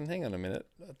 going, fucking hang on a minute.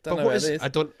 I don't know what it is. I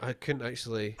couldn't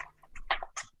actually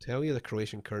tell you the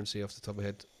Croatian currency off the top of my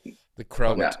head. The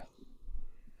Croat.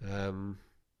 No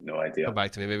idea. Come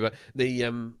back to me maybe.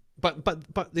 But the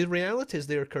but the reality is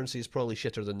their currency is probably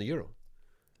shitter than the euro.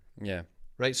 Yeah.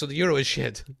 Right. So the euro is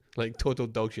shit, like total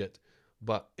dog shit.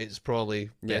 But it's probably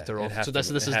better off. So this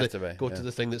is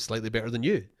the thing that's slightly better than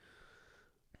you.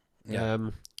 Yeah.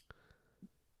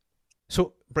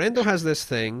 So Brendo has this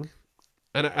thing,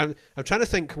 and I'm trying to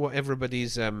think what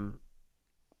everybody's. I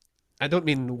don't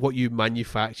mean what you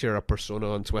manufacture a persona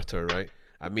on Twitter, right?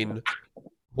 I mean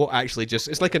what actually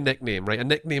it's like a nickname, right? A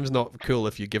nickname's not cool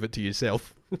if you give it to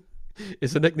yourself.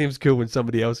 It's a nickname's cool when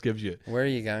somebody else gives you. Where are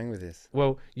you going with this?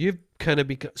 Well, you've kind of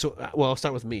become so. Well, I'll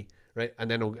start with me. Right,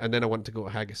 and then I want to go to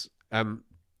Haggis.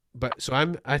 But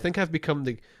so I think I've become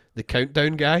the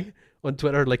countdown guy on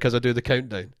Twitter, like, because I do the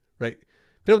countdown. Right,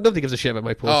 nobody gives a shit about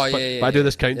my posts. But I do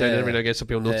this countdown, and every now and again some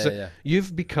people notice it.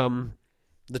 You've become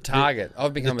the target.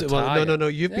 I've become a target. Well, no.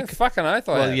 You've become fucking oath.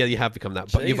 Well, yeah, you have become that,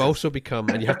 but you've also become,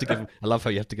 and you have to give. I love how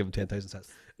you have to give him 10,000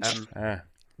 sats.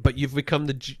 But you've become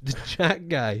the Jack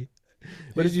guy.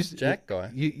 What did you say? Jack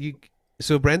guy? You.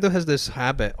 So Brendo has this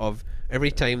habit of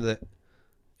every time that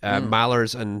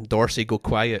Mallers and Dorsey go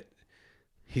quiet,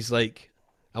 he's like,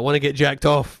 I want to get jacked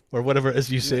off, or whatever it is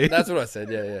you say. That's what I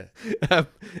said, yeah.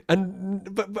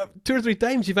 But 2 or 3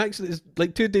 times you've actually, it's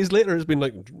like 2 days later, it's been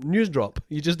like, news drop.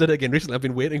 You just did it again recently. I've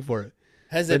been waiting for it.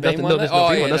 Has there been one? There's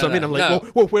not been one. That's what I mean. I'm like,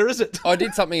 whoa, where is it? I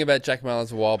did something about Jack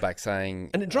Mallers a while back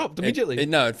saying... And it dropped immediately.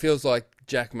 It feels like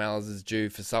Jack Mallers is due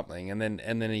for something, and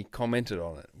then he commented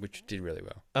on it, which did really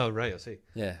well. Oh, right, I see.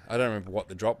 Yeah, I don't remember what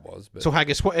the drop was. But so,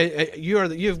 Haggis,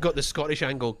 you've got the Scottish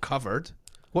angle covered.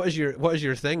 What is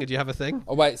your thing? Do you have a thing?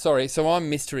 Oh wait, sorry. So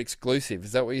I'm Mr. Exclusive.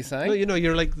 Is that what you're saying? No,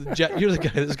 you're like you're the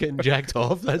guy that's getting jacked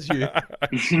off. That's you.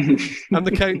 I'm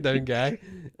the countdown guy.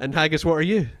 And Haggis, what are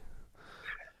you?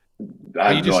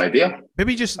 I have no idea.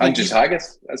 Maybe just. I'm just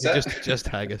Haggis. That's it. Just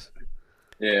Haggis.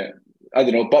 Yeah. I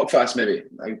don't know. Buckfast, maybe.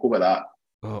 I can go with that.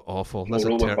 Oh, awful. We'll That's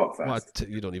roll a with terrible. Buckfast.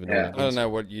 You don't even know. Yeah. What I that don't means. know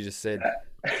what you just said.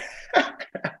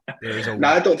 No,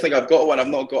 I don't think I've got one. I've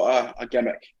not got a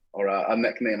gimmick or a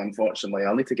nickname, unfortunately.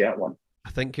 I'll need to get one. I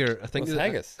think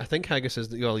Haggis? I think Haggis is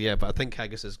but I think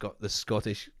Haggis has got the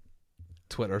Scottish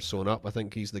Twitter sewn up. I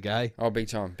think he's the guy. Oh, big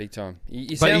time.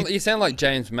 You But you sound like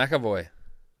James McAvoy.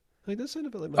 He does sound a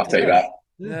bit like I'll take that.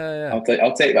 Yeah. I'll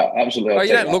take that. Absolutely. Oh,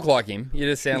 you don't look like him. You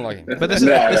just sound like him. But this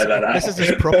is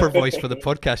his proper voice for the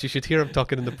podcast. You should hear him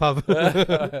talking in the pub.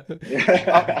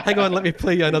 Hang on, let me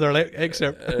play you another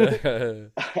excerpt.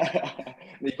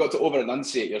 You've got to over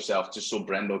enunciate yourself just so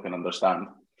Brendo can understand.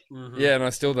 Yeah, and I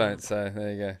still don't. So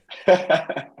there you go.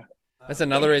 That's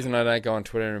another reason I don't go on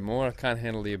Twitter anymore. I can't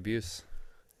handle the abuse.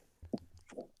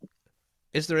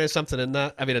 Is there something in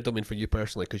that? I mean, I don't mean for you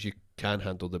personally, because you can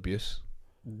handle the abuse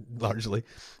largely,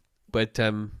 but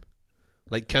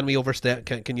like, can we overstep?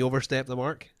 Can you overstep the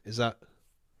mark? Is that?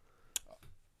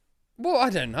 Well, I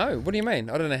don't know. What do you mean?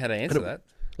 I don't know how to answer that.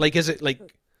 Like, is it like,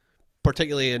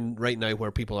 particularly in right now where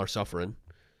people are suffering,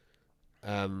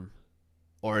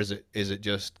 or is it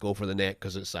just go for the neck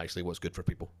because it's actually what's good for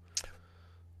people?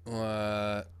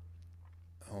 Oh,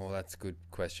 that's a good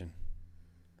question.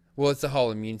 Well, it's the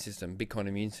whole immune system, Bitcoin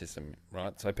immune system,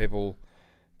 right? So people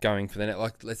going for the neck,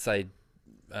 like let's say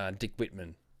Dick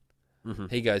Whitman,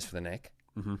 he goes for the neck,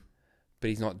 but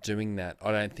he's not doing that,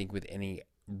 I don't think, with any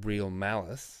real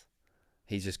malice.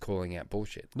 He's just calling out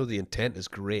bullshit. No, the intent is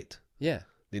great. Yeah.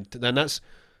 And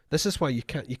this is why you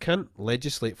can't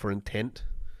legislate for intent.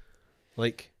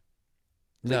 Like,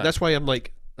 No. that's why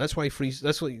if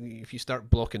you start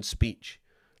blocking speech,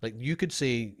 like, you could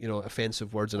say,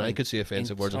 offensive words, and I could say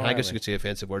offensive words, and Haggis could say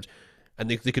offensive words, and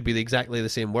they could be exactly the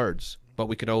same words, but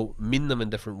we could all mean them in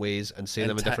different ways and say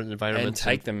them in different environments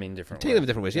and take them in different ways. Take them in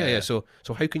different ways. Yeah. So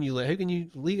how can you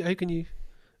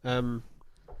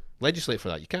legislate for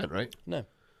that? You can't, right? No.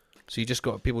 So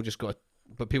people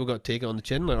got to take it on the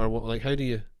chin, or what? Like, how do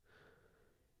you?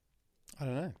 I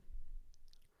don't know.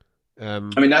 I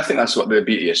mean, I think that's what the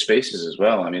beauty of spaces as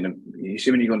well. I mean, you see,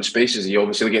 when you go into spaces, you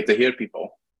obviously get to hear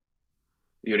people.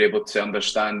 You're able to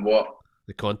understand what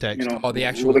the context, the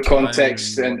actual the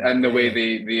context and the way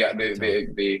yeah.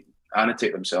 they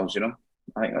annotate themselves. I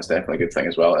think that's definitely a good thing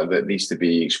as well. That needs to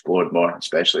be explored more,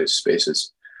 especially as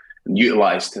spaces and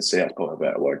utilized. To say that's probably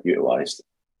a better word, utilized.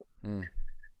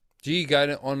 Do you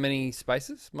go on many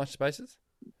spaces? Much spaces?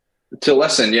 To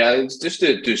listen, yeah, it's just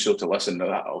to do so to listen.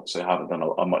 I obviously haven't done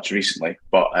a much recently,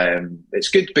 but it's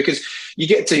good because you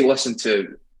get to listen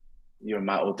to your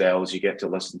Matt Odell's, you get to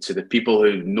listen to the people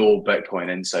who know Bitcoin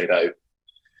inside out.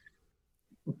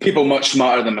 People much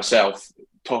smarter than myself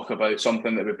talk about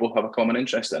something that we both have a common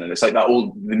interest in, and it's like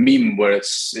the meme where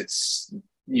it's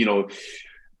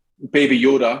Baby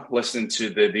Yoda listening to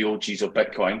the OGs of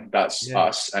Bitcoin. That's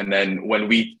us, and then when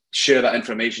we share that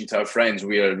information to our friends,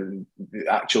 we are the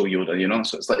actual Yoda,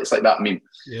 So it's like that meme.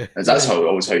 Yeah, and that's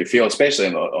how you feel,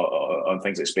 especially on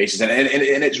things like spaces, and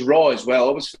it's raw as well. I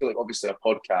always feel like obviously a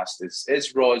podcast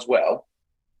is raw as well,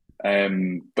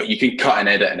 but you can cut and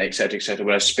edit and etc.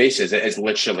 Whereas spaces, it is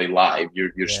literally live.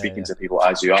 You're speaking to people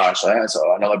as you are. So that's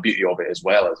another beauty of it as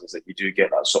well, is that you do get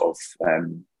that sort of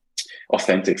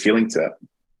authentic feeling to it.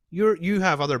 You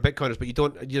have other Bitcoiners, but you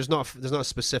don't. There's not a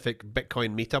specific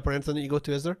Bitcoin meetup or anything that you go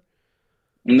to, is there?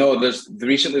 No, there's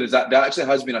that. There actually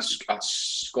has been a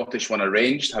Scottish one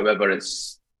arranged. However,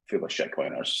 it's full of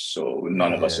shitcoiners, so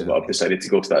none of us have decided to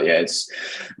go to that yet.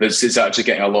 It's actually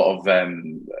getting a lot of.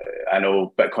 I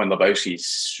know Bitcoin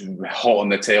Lebowski's hot on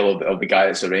the tail of the guy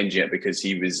that's arranging it because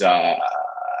he was a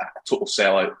total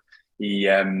sellout.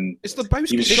 It's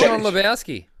Lebowski. It's Sean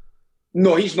Lebowski.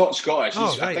 No, he's not Scottish.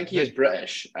 Right, I think he is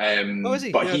British. Is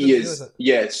he? But he is.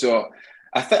 Yeah, so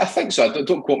I think so.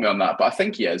 Don't quote me on that, but I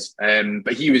think he is.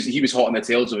 But he was hot on the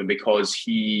tails of him because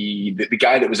the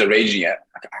guy that was arranging it,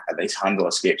 his handle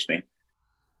escapes me.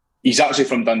 He's actually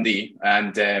from Dundee,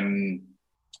 and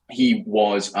he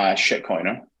was a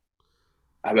shitcoiner.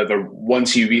 However,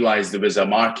 once he realised there was a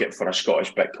market for a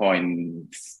Scottish Bitcoin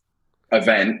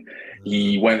event,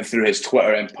 he went through his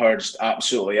Twitter and purged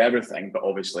absolutely everything. But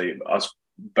obviously, us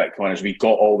Bitcoiners, we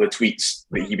got all the tweets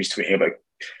that he was tweeting about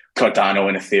Cardano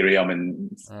and Ethereum and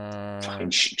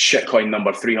fucking shitcoin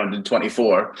number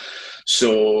 324.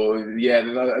 So yeah,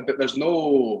 there's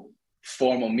no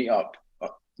formal meetup,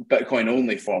 Bitcoin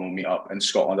only formal meetup in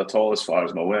Scotland at all, as far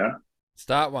as I'm aware.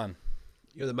 Start one.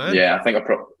 You're the man. Yeah, I think I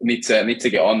need to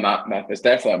get on that. There's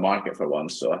definitely a market for one,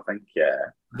 so I think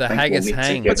The I think haggis we'll need to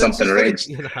hang. get something arranged.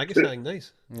 Yeah, the haggis hang,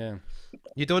 nice. Yeah.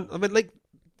 You don't. I mean, like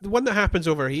the one that happens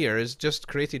over here is just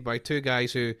created by two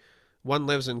guys who, one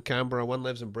lives in Canberra, one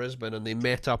lives in Brisbane, and they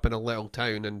met up in a little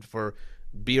town and for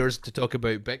beers to talk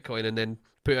about Bitcoin, and then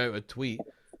put out a tweet,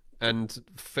 and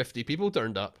 50 people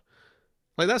turned up.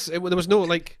 Like there was no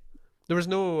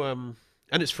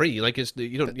and it's free. Like it's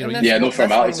you don't. And that's Yeah, no what- that's one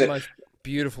formalities. of the most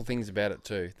beautiful things about it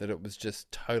too, that it was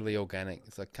just totally organic.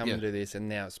 It's like, come and do this, and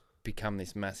now it's become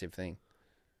this massive thing.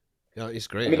 Yeah, it's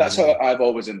great. I mean, that's how I've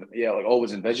always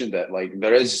envisioned it. Like,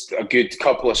 there is a good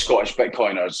couple of Scottish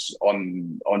Bitcoiners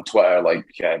on Twitter, like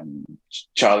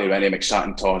Charlie Rennie,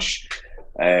 McSatintosh,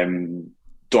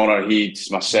 Donner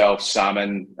Heeds, myself,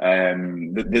 Salmon.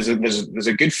 There's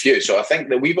a good few. So I think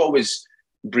that we've always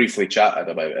briefly chatted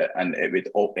about it, and it would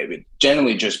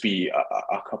generally just be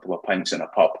a couple of pints in a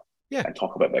pub and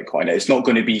talk about Bitcoin. It's not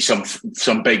going to be some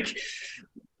big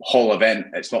whole event.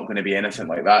 It's not going to be anything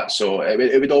like that. So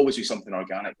it would always be something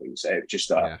organic, like you say,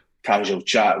 just a casual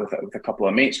chat with a couple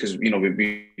of mates, because we've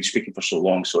been speaking for so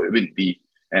long, so it wouldn't be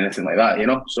anything like that,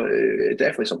 So it's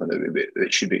definitely something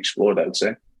that should be explored, I would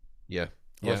say. Yeah.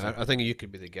 I think you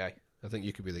could be the guy.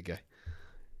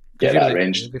 Get that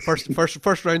arranged. The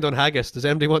first round on haggis. Does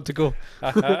anybody want to go?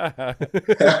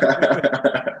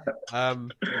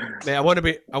 Mate, I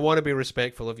want to be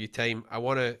respectful of your time. I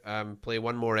want to play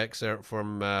one more excerpt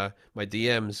from my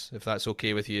DMs, if that's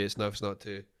okay with you. It's not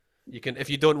too. You can, if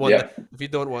you don't want.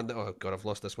 Oh God, I've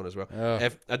lost this one as well. Oh.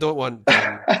 If I don't want,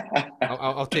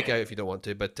 I'll take it out if you don't want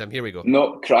to. But here we go.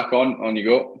 No, crack on you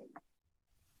go.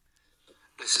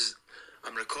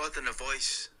 I'm recording a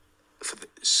voice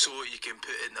so you can put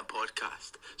it in the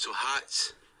podcast. So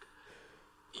Hats,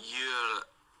 you're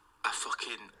a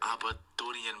fucking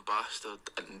Aberdonian bastard,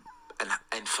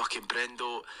 and fucking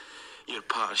Brendo, you're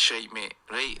part of shite, mate,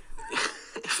 right?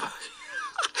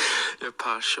 You're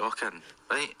part of shocking,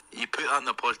 right? You put that in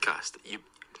the podcast, you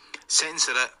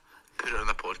censor it, put it on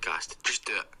the podcast. Just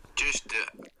do it.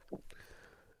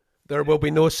 There will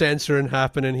be no censoring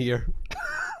happening here.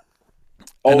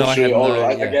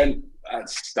 Again,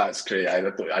 that's great. I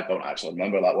don't actually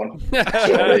remember that one. So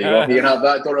there you go. You can have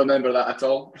that. Don't remember that at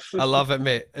all. I love it,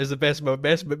 mate. It's the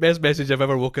best message I've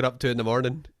ever woken up to in the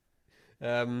morning.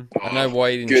 I know why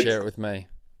you didn't share it with me.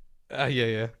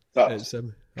 Yeah. I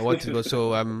want to go.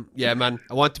 So yeah, man.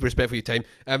 I want to be respectful of your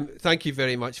time. Thank you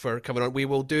very much for coming on. We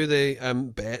will do the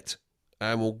bet,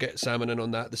 and we'll get Salmon in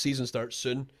on that. The season starts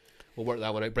soon. We'll work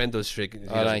that one out. Brendo's freaking. He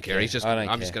doesn't care.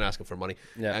 I'm just going to ask him for money.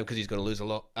 Yeah. Because he's going to lose a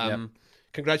lot.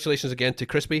 Congratulations again to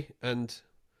Crispy and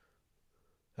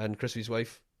Crispy's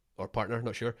wife or partner,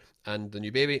 not sure, and the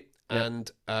new baby. Yep.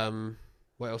 And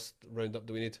what else roundup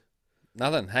do we need?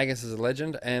 Nothing. Haggis is a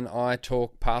legend, and I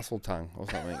talk parcel tongue or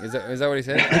something. Is that what he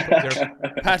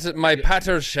said? My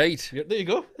patter's sheet. There you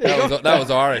go. That was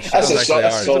Irish. That's a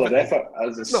solid effort.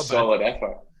 That's a solid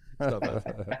effort. Not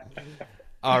bad.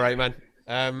 All right, man.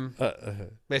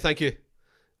 Mate, thank you.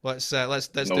 Let's do this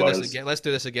again. Let's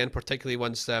do this again, particularly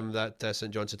once that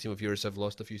St. John's team of yours have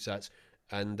lost a few sats,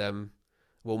 and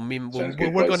we're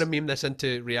going to meme this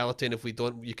into reality. And if we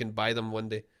don't, you can buy them one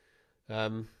day.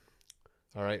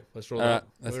 All right, let's roll that.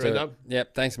 Let's do it.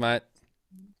 Yep. Thanks, mate.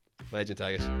 Legend,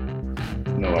 Haggis.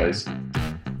 No worries.